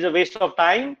 Then it is a waste of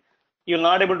time you'll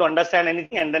not able to understand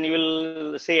anything, and then you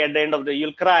will say at the end of the,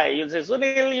 you'll cry, you'll say,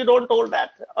 Sunil, you don't told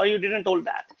that, or you didn't told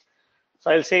that. So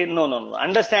I'll say, no, no, no.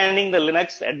 Understanding the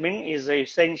Linux admin is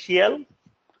essential,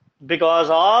 because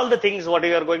all the things what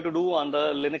you are going to do on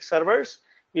the Linux servers,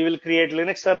 we will create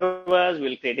Linux servers, we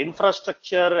will create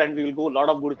infrastructure, and we will do a lot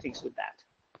of good things with that.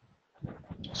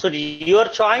 So your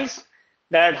choice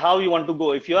that how you want to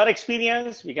go. If you are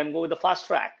experienced, we can go with the fast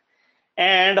track.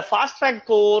 And the fast track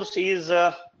course is,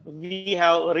 we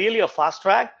have really a fast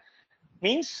track,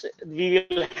 means we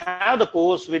will have the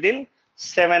course within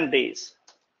 7 days.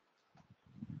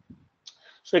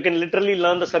 So you can literally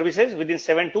learn the services within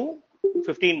 7 to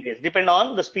 15 days, depend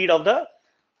on the speed of the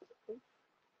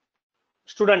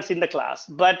students in the class.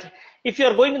 But if you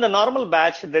are going in the normal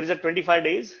batch, there is a 25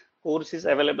 days course is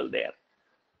available there.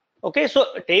 Okay, so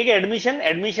take admission.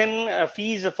 Admission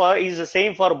fees is the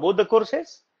same for both the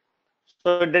courses.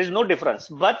 So there is no difference,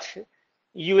 but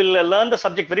you will learn the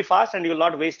subject very fast and you will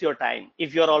not waste your time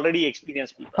if you are already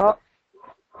experienced people.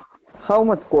 How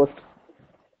much cost?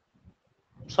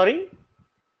 Sorry?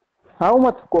 How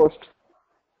much cost?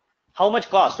 How much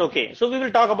cost? Okay, so we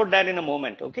will talk about that in a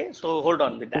moment. Okay, so hold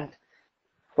on with that.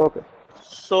 Okay.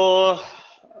 So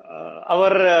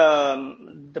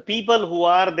the people who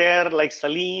are there like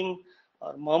Salim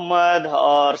or Muhammad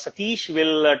or Satish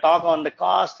will talk on the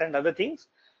cost and other things.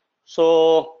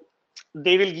 So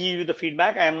they will give you the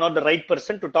feedback. I am not the right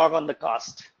person to talk on the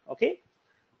cost. Okay.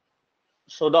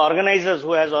 So the organizers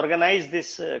who has organized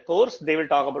this course, they will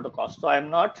talk about the cost. So I am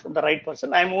not the right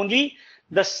person. I am only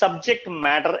the subject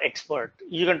matter expert.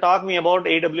 You can talk me about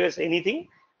AWS, anything.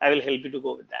 I will help you to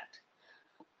go with that.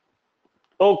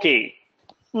 Okay.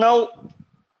 Now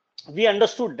we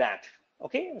understood that.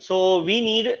 Okay. So we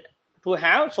need to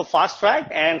have, so fast track,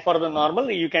 and for the normal,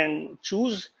 you can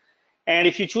choose. And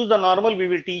if you choose the normal, we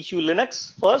will teach you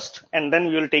Linux first, and then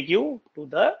we will take you to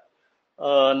the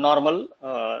normal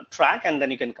track, and then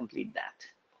you can complete that.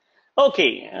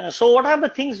 Okay, so what are the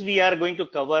things we are going to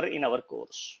cover in our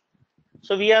course?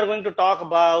 So we are going to talk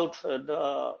about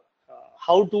the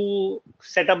how to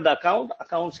set up the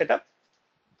account setup.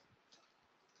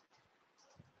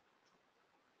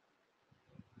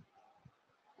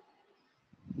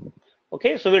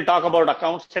 Okay, so we'll talk about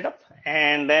account setup,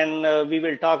 and then we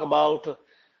will talk about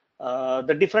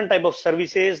the different type of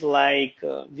services, like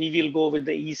we will go with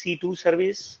the EC2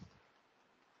 service.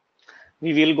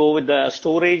 We will go with the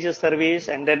storage service,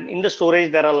 and then in the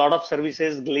storage, there are a lot of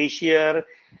services, Glacier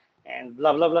and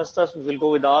blah, blah, blah stuff. We will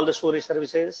go with all the storage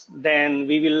services. Then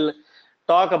we will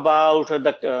talk about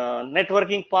the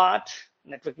networking part.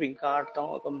 Networking part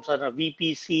comes under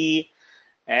VPC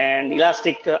and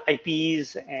elastic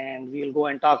IPs, and we'll go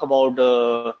and talk about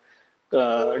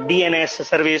DNS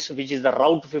service, which is the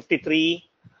Route 53,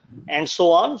 and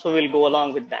so on. So we'll go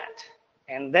along with that.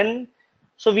 And then,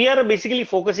 so we are basically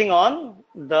focusing on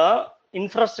the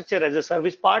infrastructure as a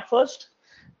service part first.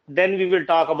 Then we will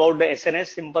talk about the SNS,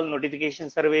 simple notification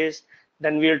service.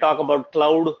 Then we will talk about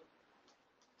Cloud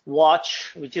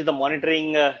Watch, which is the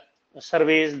monitoring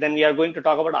service. Then we are going to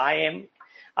talk about IAM,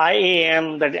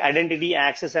 that identity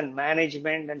access and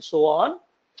management, and so on.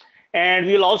 And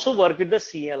we will also work with the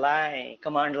CLI,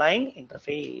 command line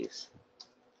interface.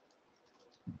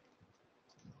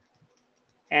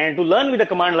 And to learn with the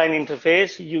command line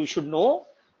interface, you should know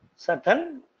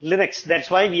certain Linux. That's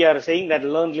why we are saying that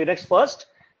learn Linux first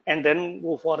and then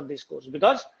go for this course,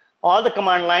 because all the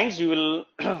command lines you will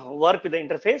work with the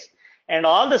interface, and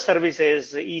all the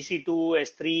services EC2,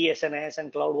 S3, SNS,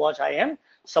 and CloudWatch IAM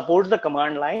supports the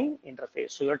command line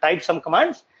interface. So you type some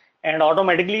commands, and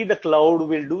automatically the cloud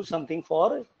will do something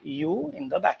for you in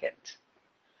the backend.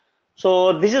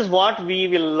 So this is what we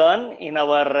will learn in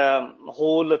our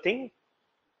whole thing.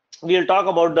 We will talk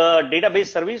about the database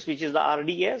service, which is the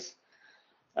RDS,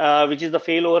 which is the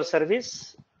failover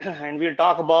service. And we'll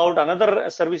talk about another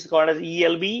service called as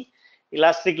ELB,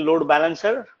 Elastic Load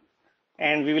Balancer.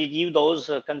 And we will give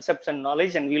those concepts and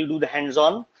knowledge, and we'll do the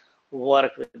hands-on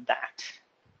work with that.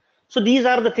 So these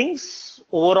are the things.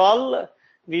 Overall,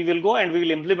 we will go and we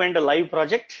will implement a live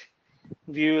project.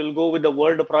 We will go with the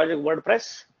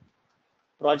WordPress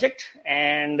project,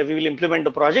 and we will implement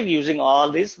the project using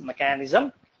all this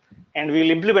mechanism, and we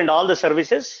will implement all the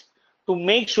services to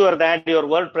make sure that your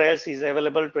WordPress is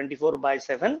available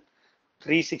 24/7,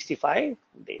 365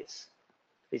 days.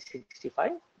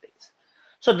 365 days.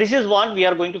 So this is what we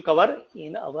are going to cover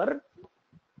in our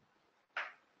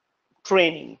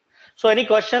training. So any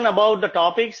question about the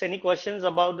topics? Any questions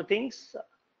about the things?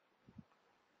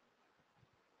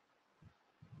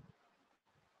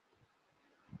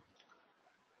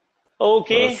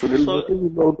 Okay, Sunil, so what is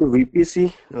about the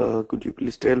VPC? Could you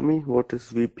please tell me what is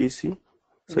VPC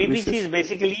VPC is services?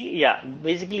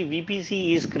 basically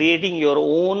VPC is creating your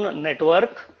own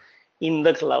network in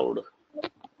the cloud.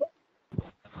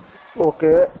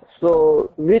 Okay,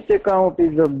 so which account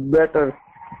is better?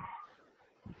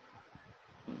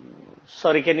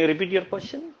 Sorry, can you repeat your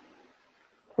question?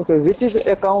 Okay, which is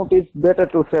account is better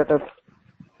to set up?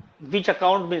 Which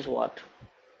account means what?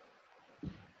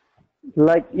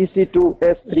 Like EC2,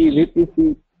 S3,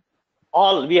 VPC.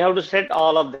 All, we have to set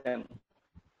all of them.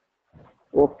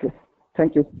 Okay,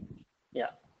 thank you.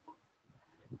 Yeah.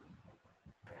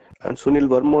 And Sunil,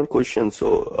 one more question.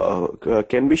 So,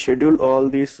 can we schedule all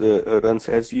these runs?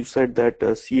 As you said that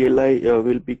CLI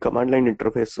will be command line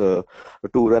interface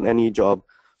to run any job.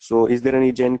 So, is there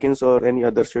any Jenkins or any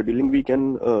other scheduling we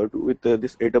can do with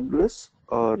this AWS?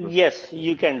 Or Yes,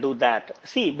 you can do that.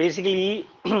 See, basically,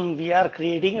 we are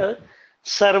creating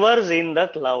servers in the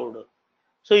cloud.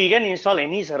 So you can install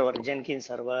any server, Jenkins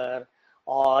server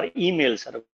or email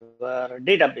server,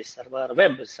 database server,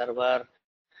 web server,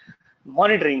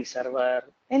 monitoring server,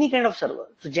 any kind of server.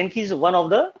 So Jenkins is one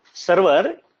of the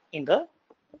server in the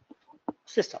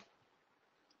system.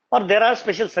 Or there are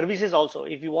special services also.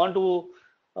 If you want to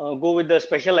go with the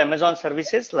special Amazon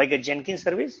services like a Jenkins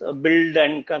service, build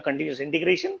and continuous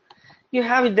integration, you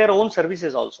have their own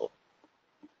services also.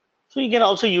 So you can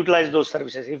also utilize those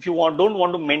services if you don't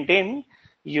want to maintain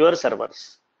your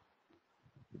servers.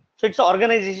 So it's an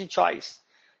organization choice.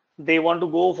 They want to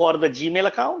go for the Gmail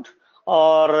account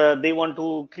or they want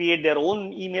to create their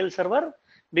own email server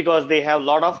because they have a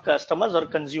lot of customers or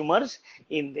consumers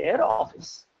in their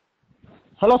office.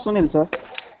 Hello, Sunil sir.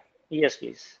 Yes,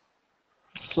 please.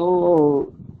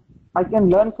 So I can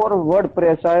learn for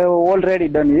WordPress. I have already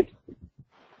done it.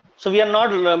 So we are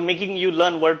not making you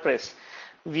learn WordPress.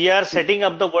 We are setting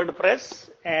up the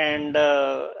WordPress and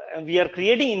we are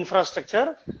creating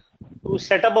infrastructure to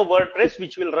set up a WordPress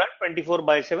which will run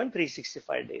 24/7,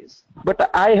 365 days.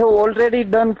 But I have already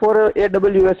done for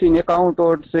AWS in account,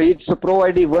 or it's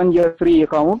provided 1 year free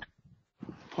account.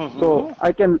 So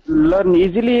I can learn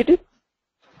easily it.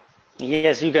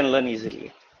 Yes, you can learn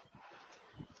easily.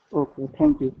 Okay,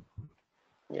 thank you.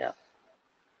 Yeah.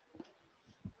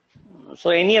 So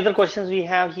any other questions we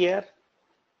have here?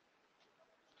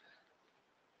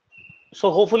 So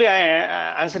hopefully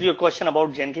I answered your question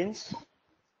about Jenkins.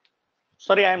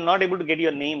 Sorry, I am not able to get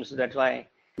your names. That's why.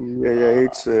 yeah,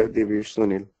 it's Devesh,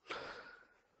 Sunil.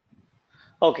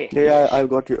 Okay. Yeah, I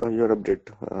got your update.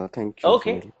 Thank you.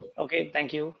 Okay. Sunil. Okay.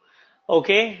 Thank you.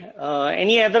 Okay.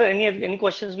 Any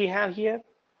questions we have here?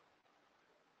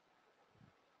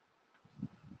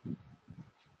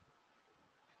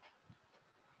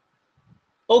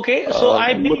 Okay. So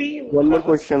I believe One more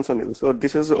question, Sunil. So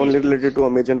this is only related to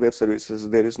Amazon Web Services.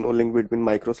 There is no link between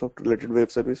Microsoft related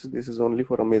web services. This is only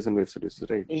for Amazon Web Services,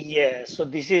 right? yes. So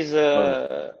this is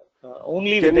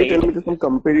only Can with you tell the me some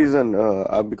comparison?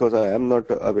 Because I am not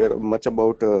aware much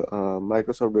about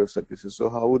Microsoft Web Services. So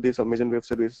how these Amazon Web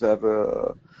Services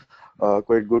are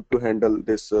quite good to handle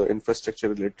this infrastructure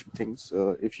related things,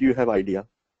 if you have idea.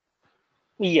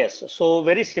 Yes. So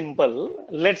very simple.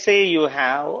 Let's say you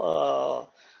have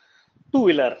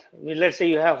two-wheeler. Let's say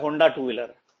you have Honda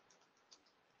two-wheeler.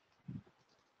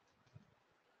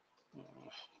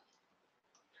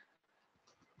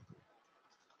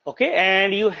 Okay,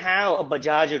 and you have a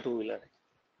Bajaj two-wheeler.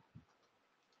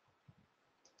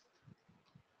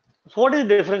 So what is the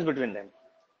difference between them?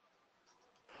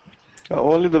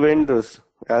 Only the vendors,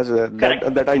 as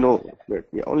Correct. that I know. But,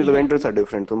 yeah, only the vendors are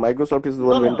different. So Microsoft is the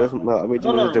one vendor, Amazon is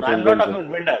a No. I'm different not vendor. talking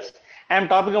about vendors. I'm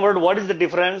talking about what is the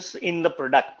difference in the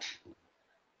product.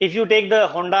 If you take the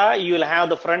Honda, you will have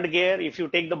the front gear. If you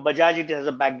take the Bajaj, it has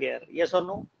a back gear. Yes or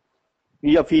no?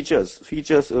 Yeah, features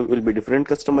will be different.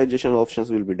 Customization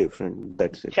options will be different.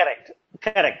 That's it.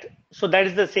 Correct. So that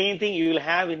is the same thing you will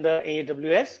have in the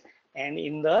AWS and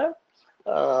in the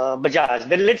Bajaj.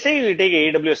 Then let's say we take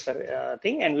AWS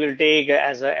thing and we'll take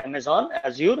as a Amazon,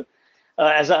 Azure,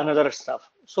 as another stuff.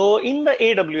 So in the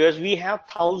AWS, we have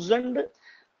 1,000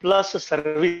 plus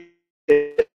services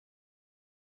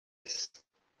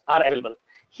are available.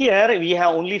 Here we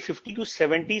have only 50 to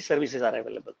 70 services are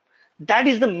available. That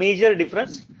is the major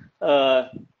difference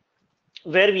where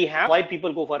we have why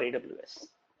people go for AWS.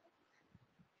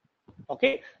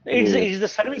 Okay, it's the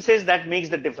services that makes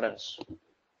the difference.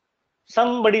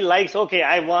 Somebody likes, okay,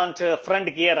 I want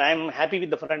front gear. I'm happy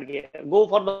with the front gear. Go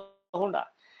for the Honda.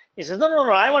 He says, no,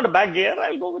 I want a back gear.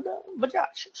 I'll go with the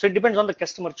Bajaj. So it depends on the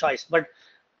customer choice. But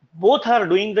both are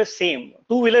doing the same.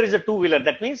 Two-wheeler is a two-wheeler.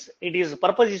 That means it is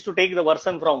purpose is to take the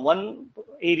person from one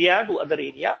area to other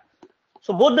area.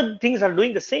 So both the things are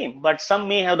doing the same, but some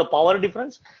may have the power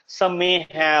difference, some may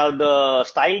have the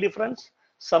style difference,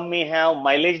 some may have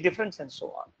mileage difference, and so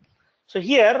on. So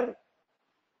here,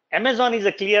 Amazon is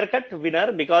a clear-cut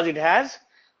winner because it has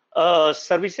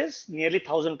services nearly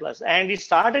 1,000 plus, and it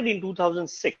started in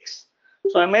 2006.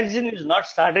 So Amazon is not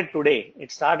started today;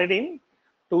 it started in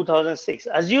 2006.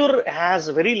 Azure has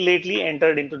very lately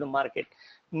entered into the market,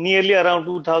 nearly around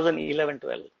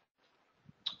 2011-12.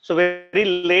 So very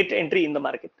late entry in the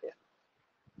market there.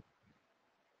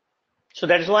 So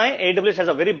that's why AWS has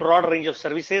a very broad range of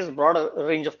services, broad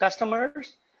range of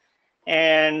customers,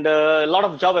 and a lot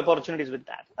of job opportunities with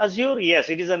that. Azure, yes,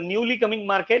 it is a newly coming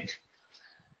market,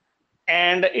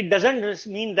 and it doesn't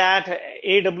mean that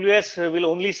AWS will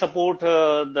only support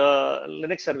the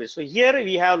Linux service. So here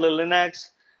we have the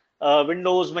Linux,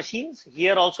 Windows machines.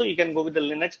 Here also you can go with the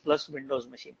Linux plus Windows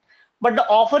machine. But the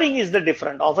offering is the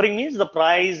different. Offering means the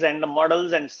price and the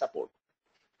models and support.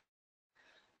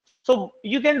 So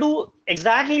you can do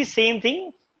exactly same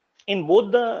thing in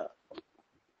both the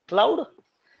cloud,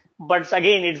 but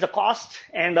again, it's the cost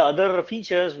and the other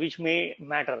features which may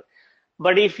matter.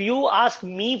 But if you ask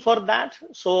me for that,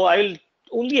 so I will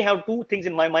only have two things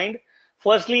in my mind.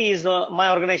 Firstly is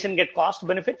my organization get cost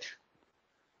benefit.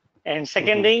 And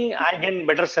second thing, I get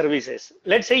better services.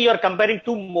 Let's say you are comparing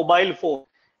two mobile phones.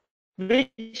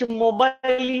 Which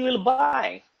mobile you will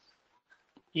buy?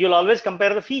 You'll always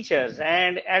compare the features,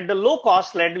 and at the low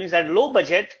cost, that means at low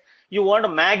budget, you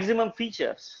want maximum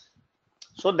features.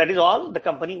 So that is all the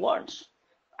company wants.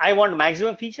 I want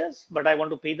maximum features, but I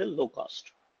want to pay the low cost.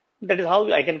 That is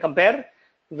how I can compare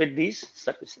with these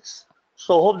services.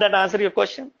 So hope that answered your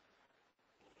question.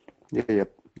 Yeah,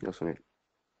 yep. Yes, Sunil.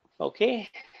 Okay.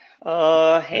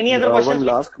 Any other questions? One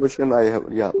last question I have.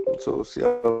 Yeah. So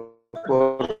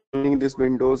for running this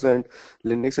Windows and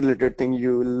Linux related thing,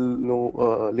 you will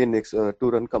know Linux to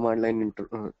run command line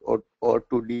or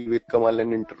to deal with command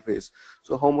line interface.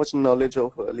 So how much knowledge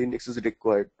of Linux is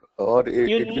required, or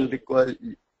it will require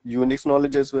Unix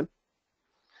knowledge as well?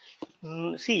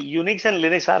 See, Unix and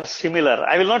Linux are similar.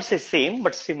 I will not say same,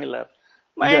 but similar.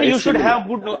 And Yeah, you it's should similar. have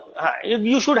good.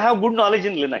 You should have good knowledge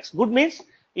in Linux. Good means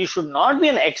you should not be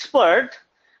an expert,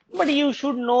 but you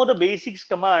should know the basics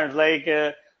commands like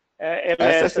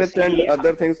ls, SSH and cd.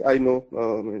 other things I know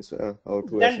means how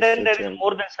to Then there SSH is and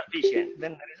more than sufficient.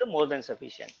 Then there is a more than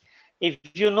sufficient. If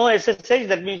you know SSH,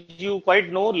 that means you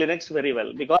quite know Linux very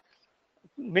well, because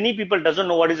many people doesn't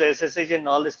know what is SSH and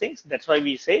all these things. That's why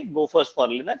we say go first for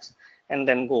Linux and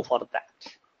then go for that.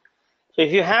 So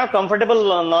if you have comfortable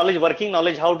knowledge, working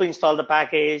knowledge, how to install the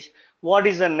package, what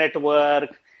is the network,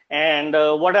 and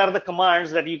what are the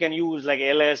commands that you can use like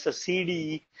ls,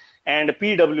 cd, and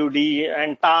pwd,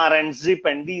 and tar, and zip,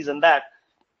 and these and that.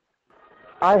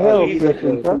 I have a these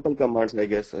question, are sir. simple commands, I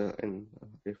guess.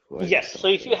 If I Yes, so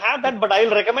if you have that, but I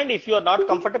will recommend, if you are not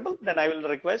comfortable, then I will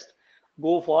request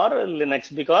go for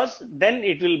Linux, because then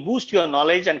it will boost your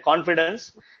knowledge and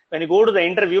confidence. When you go to the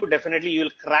interview, definitely you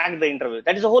will crack the interview.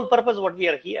 That is the whole purpose what we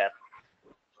are here.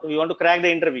 So we want to crack the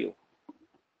interview.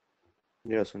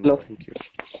 Yes, Sunil, Hello. thank you.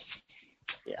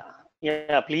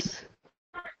 Yeah, please.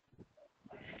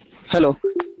 Hello.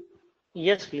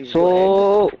 Yes, please.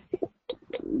 Go ahead.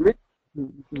 So,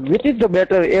 which is the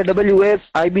better, AWS,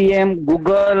 IBM,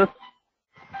 Google?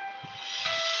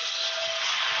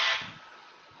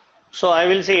 So I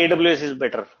will say AWS is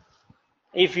better.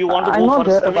 If you want to I go know for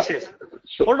that. services,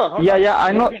 hold on. Yeah,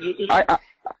 I know.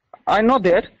 I know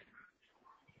that.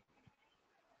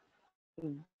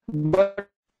 But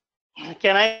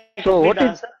Can I so complete the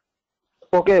answer?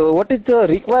 okay? What is the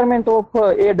requirement of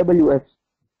AWS?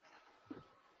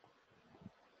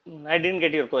 I didn't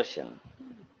get your question.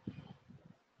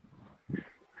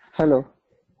 Hello.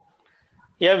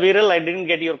 Yeah, Viral, I didn't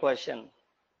get your question.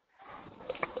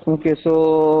 Okay,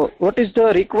 so what is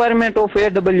the requirement of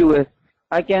AWS?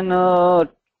 I can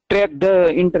track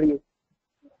the interview.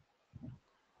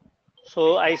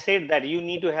 So I said that you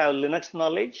need to have Linux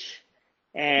knowledge,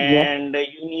 and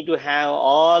you need to have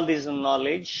all this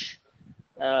knowledge,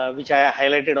 which I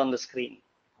highlighted on the screen.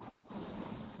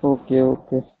 Okay.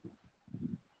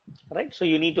 Right? So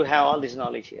you need to have all this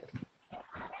knowledge here.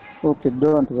 Okay,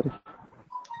 don't worry.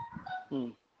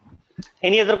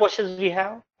 Any other questions we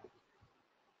have?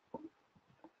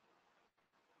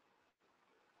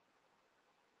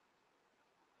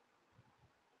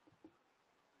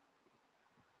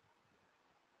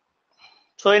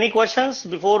 So any questions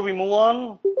before we move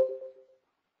on?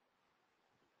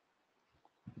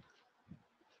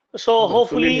 So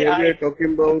hopefully Sunil, here we are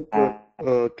talking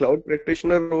about cloud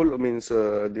practitioner role. Means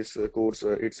this course,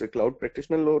 it's a cloud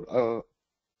practitioner role.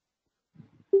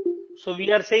 So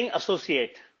we are saying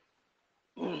associate.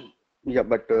 Yeah,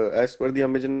 but as per the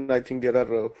Amazon, I think there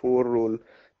are four role: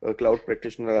 cloud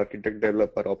practitioner, architect,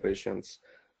 developer, operations.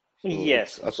 So it's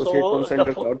Yes. associate So comes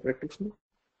under cloud practitioner.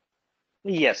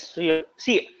 yes. So you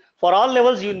see, for all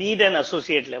levels, you need an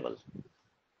associate level.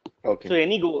 So Okay.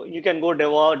 you can go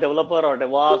developer or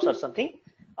DevOps or something.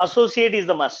 Associate is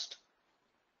the must,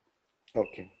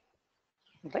 Okay.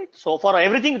 right? So for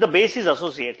everything, the base is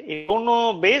associate. If you don't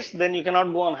know base, then you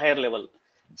cannot go on higher level.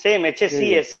 Same Yeah,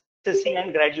 HSC, yeah. SSC,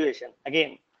 and graduation.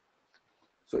 Again,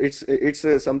 So it's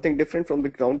something different from the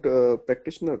cloud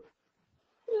practitioner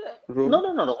role.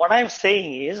 no. What I'm saying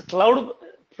is cloud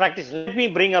practice. Let me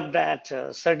bring up that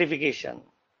certification.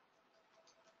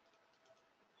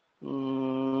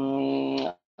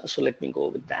 So let me go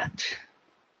with that.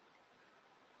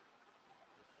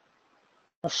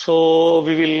 So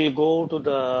we will go to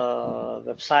the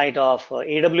website of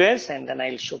AWS and then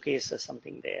I'll showcase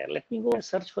something there. Let me go and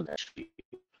search for that.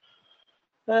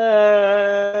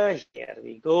 Here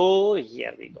we go.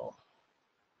 Here we go.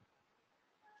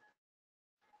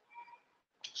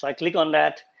 So I click on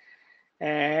that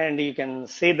and you can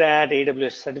see that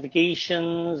AWS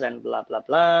certifications and blah, blah,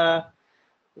 blah.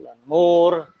 Learn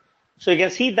more. So you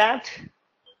can see that.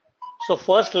 So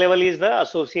first level is the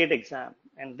associate exam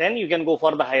and then you can go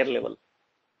for the higher level.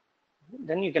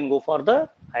 Then you can go for the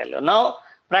higher level. Now,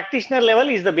 practitioner level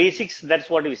is the basics. That's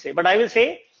what we say. But I will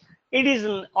say it is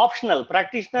an optional.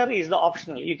 Practitioner is the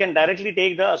optional. You can directly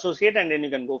take the associate and then you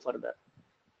can go further.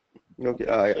 Okay,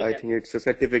 So I think it's a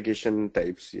certification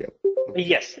types. Yeah. Okay.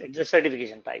 yes, it's the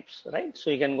certification types, right?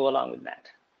 So you can go along with that.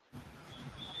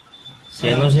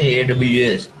 Same as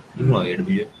AWS. You know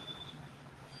AWS.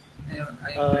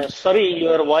 Sorry,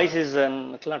 your voice is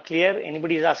not clear.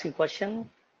 Anybody is asking question?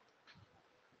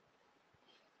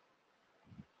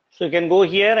 So you can go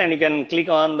here and you can click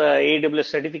on the AWS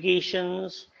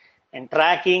certifications and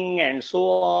tracking and so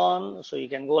on. So you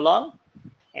can go along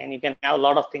and you can have a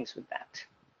lot of things with that.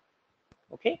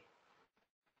 Okay.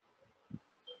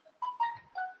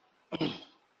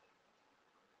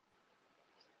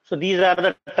 So these are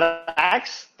the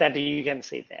tracks that you can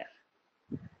see there,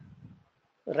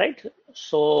 right?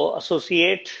 So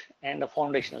associate and a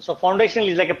foundational. So foundational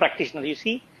is like a practitioner, you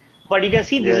see, but you can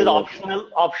see this Yeah, is yeah, optional,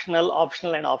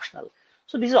 and optional.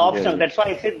 So this is yeah, optional. yeah. That's why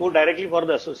I said go directly for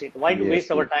the associate. Why to Yes,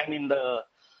 waste our yes. time in the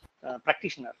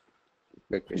practitioner?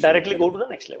 Practitioner. Directly go to the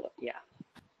next level. Yeah.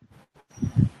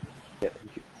 Yeah,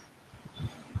 thank you.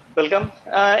 Welcome.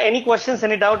 Any questions,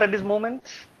 any doubt at this moment?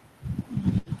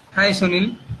 Hi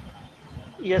Sunil,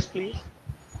 Yes, please.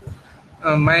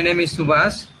 my name is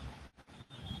Subhas.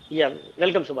 Yeah,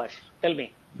 welcome, Subhash. Tell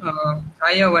me.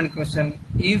 I have one question.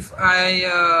 If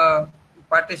I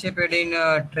participate in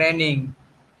training,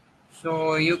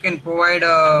 so you can provide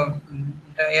the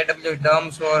AWS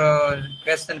dumps or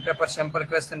question papers, sample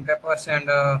question papers, and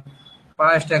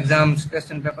past exams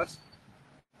question papers.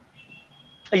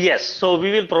 Yes, so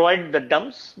we will provide the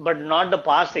dumps, but not the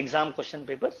past exam question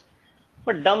papers.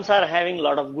 But dumps are having a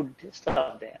lot of good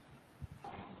stuff there.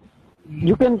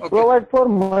 You can Okay. provide for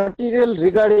material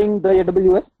regarding the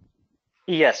AWS.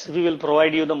 Yes, we will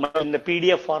provide you the in the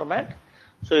PDF format,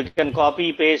 so you can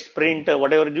copy, paste, print,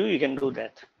 whatever you do, you can do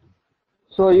that.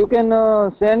 So you can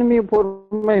send me for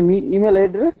my email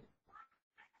address.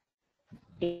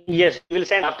 Yes, we will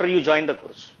send after you join the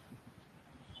course.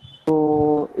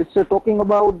 So it's talking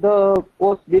about the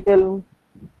course detail.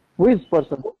 Who is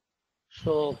person?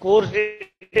 So course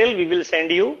detail, we will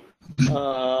send you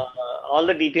all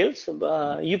the details.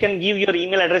 You can give your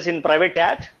email address in private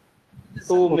chat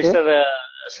to Okay. Mr.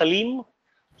 Salim.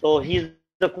 So he's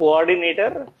the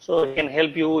coordinator, so he can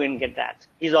help you in get that.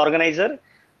 He's organizer,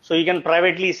 so you can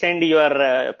privately send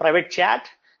your private chat.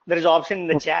 There is option in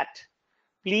the chat.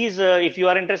 Please, if you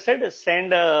are interested,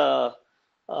 send a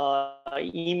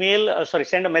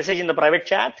send a message in the private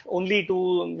chat only to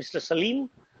Mr. Salim.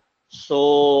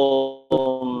 So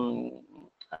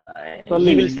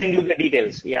he will send you the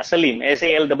details. Yeah, Salim,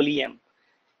 SALEM.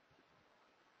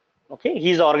 Okay,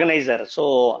 he's the organizer.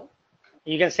 So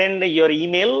you can send your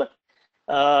email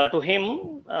to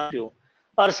him.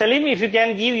 Or Salim, if you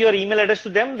can give your email address to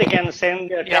them, they can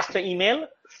send a test email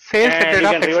and you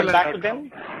can revert back to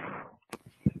them.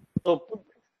 So,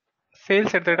 okay,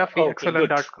 good.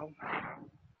 sales@exolearn.com.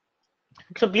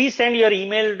 So please send your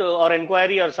email to, or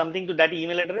inquiry or something to that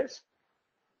email address.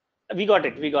 We got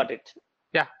it. We got it.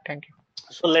 Yeah, thank you.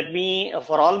 So let me,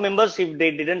 for all members, if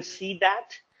they didn't see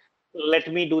that, let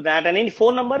me do that. And any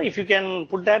phone number, if you can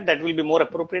put that, that will be more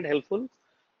appropriate, helpful.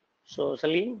 So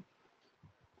Salim,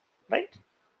 right?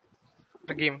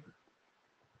 The game.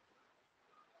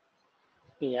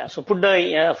 Yeah, so put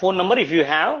the phone number if you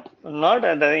have not,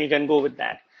 and then you can go with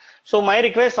that. So my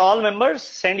request, all members,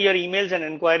 send your emails and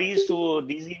inquiries to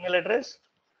this email address.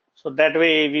 So that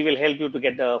way we will help you to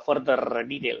get the further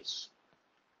details.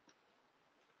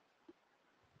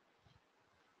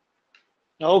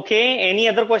 Okay, any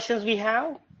other questions we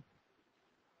have?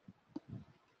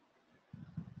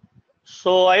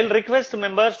 So I'll request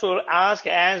members to ask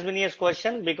as many as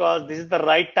questions because this is the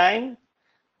right time.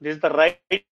 This is the right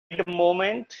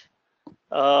moment.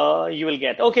 You will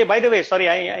get. Okay, by the way, sorry,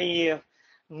 I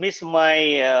missed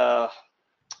my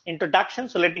introduction.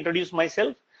 So let me introduce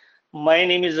myself. My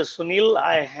name is Sunil.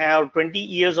 I have 20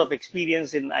 years of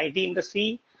experience in IT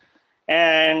industry,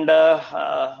 and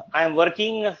I am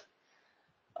working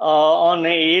on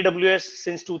AWS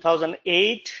since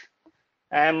 2008.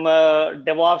 I am a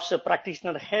DevOps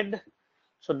practitioner head.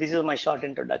 So this is my short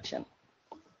introduction.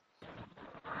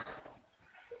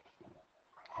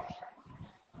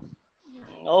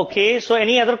 Okay, so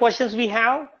any other questions we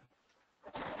have?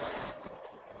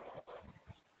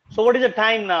 So what is the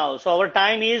time now? So our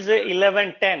time is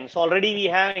 11:10. So already we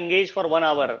have engaged for 1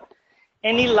 hour.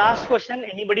 Any last question?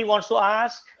 Anybody wants to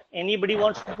ask? Anybody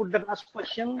wants to put the last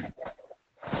question?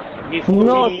 Before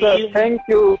No, we sir. leave? Thank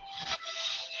you.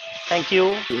 Thank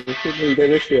you.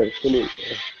 Devesh here, Sunil.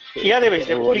 Yeah, Devesh,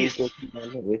 What please. is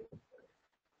the-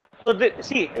 So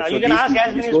see, So you can ask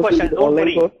as many course questions. will be Don't online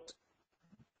worry. course?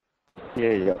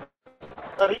 Yeah.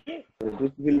 Sorry.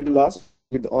 This will be last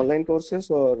with online courses,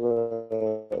 or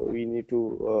we need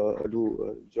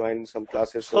to join some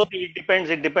classes. So it depends.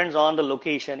 It depends on the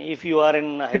location. If you are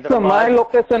in It's my Hyderabad,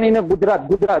 location in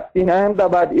Gujarat, in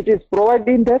Ahmedabad. It is provided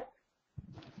in that.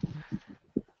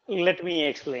 let me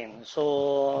explain.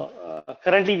 So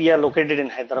currently we are located in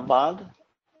Hyderabad.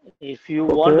 If you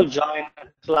want to join a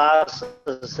class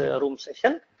room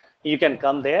session, you can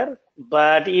come there.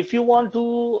 But if you want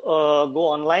to go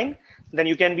online, then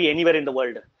you can be anywhere in the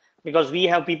world because we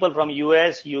have people from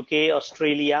US, UK,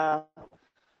 Australia.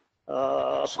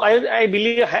 So I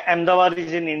believe Ahmedabad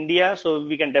is in India, so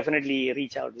we can definitely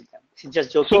reach out with them.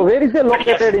 Just joking. So where is it But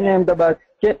yes, located in Ahmedabad?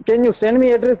 Can you send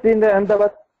me address in the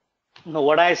Ahmedabad? no,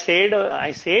 what I said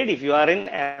if you are in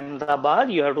Ahmedabad,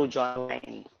 you have to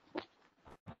join.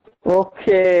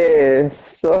 Okay,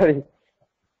 sorry.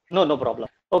 No problem.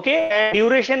 Okay, and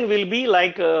duration will be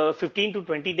like 15 to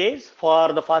 20 days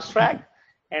for the fast track,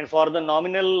 and for the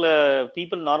nominal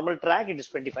normal track, it is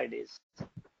 25 days.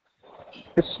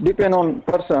 It's depend on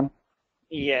person.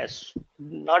 Yes,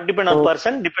 not depend on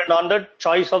person, depend on the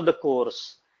choice of the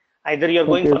course. Either you're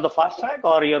going for the fast track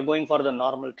or you're going for the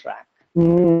normal track.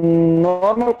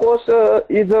 Normal course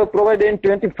is provided in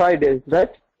 25 days,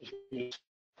 right?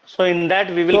 So in that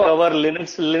we will cover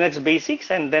Linux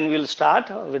basics, and then we'll start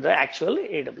with the actual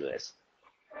AWS.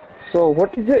 So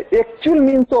what is the actual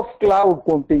means of cloud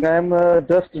computing? I am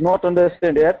just not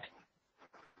understand yet.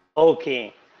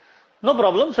 Okay, no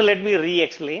problem. So let me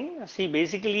re-explain. See,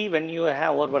 basically when you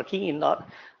are working in the,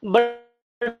 but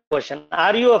question,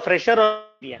 are you a fresher or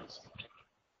experienced?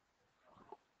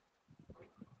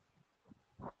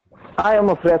 I am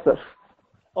a fresher.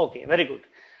 Okay, very good.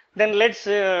 Then let's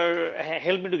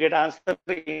help me to get answer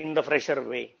in the fresher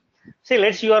way. See,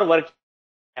 you are working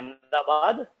in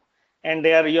Ahmedabad, and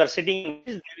there you are sitting.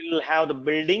 They will have the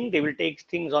building. They will take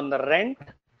things on the rent.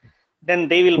 Then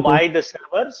they will buy the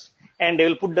servers, and they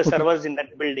will put the servers in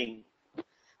that building.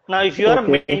 Now, if you are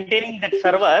maintaining that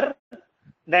server,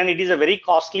 then it is a very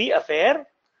costly affair.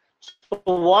 So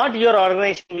what your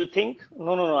organization will think?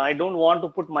 No, I don't want to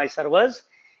put my servers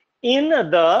in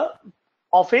the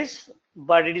office,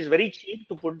 but it is very cheap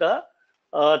to put the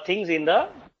things in the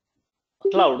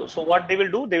cloud. So what they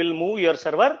will do, they will move your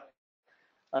server,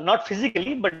 not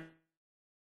physically, but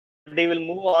they will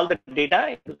move all the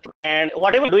data, and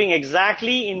whatever you're doing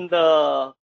exactly in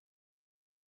the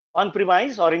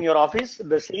on-premise or in your office,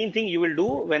 the same thing you will do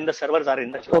when the servers are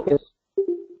in the cloud. Okay.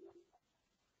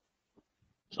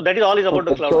 So that is all is about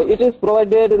the cloud. So it is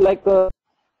provided like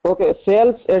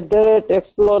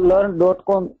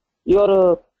sales@exolearn.com.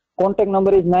 Your contact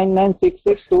number is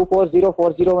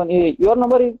 9966240401. Your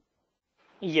number is?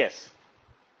 Yes.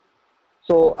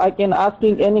 So I can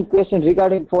asking any question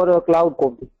regarding for cloud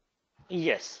computing.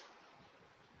 Yes.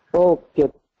 Okay.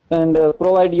 And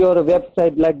provide your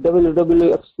website like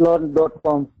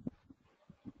www.exolearn.com.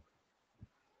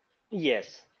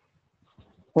 Yes.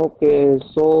 Okay.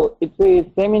 So it's a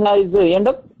seminar is end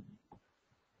up.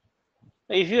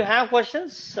 If you have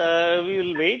questions, we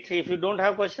will wait. If you don't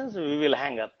have questions, we will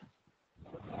hang up.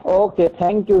 Okay.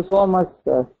 Thank you so much,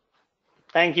 sir.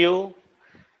 Thank you.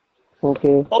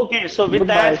 Okay. Okay, so with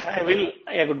Goodbye. that,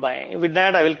 yeah, goodbye. With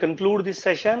that, I will conclude this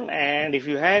session. And if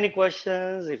you have any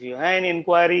questions, if you have any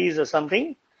inquiries or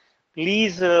something,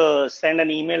 please send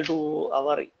an email to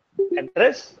our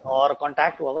address or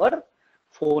contact to our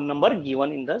phone number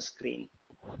given in the screen.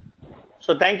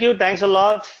 So thank you. Thanks a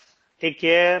lot. Take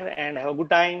care and have a good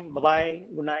time. Bye bye.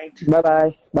 Good night. Bye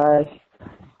bye. Bye.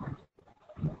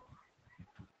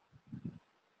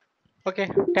 Okay,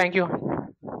 thank you.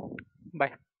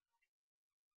 Bye.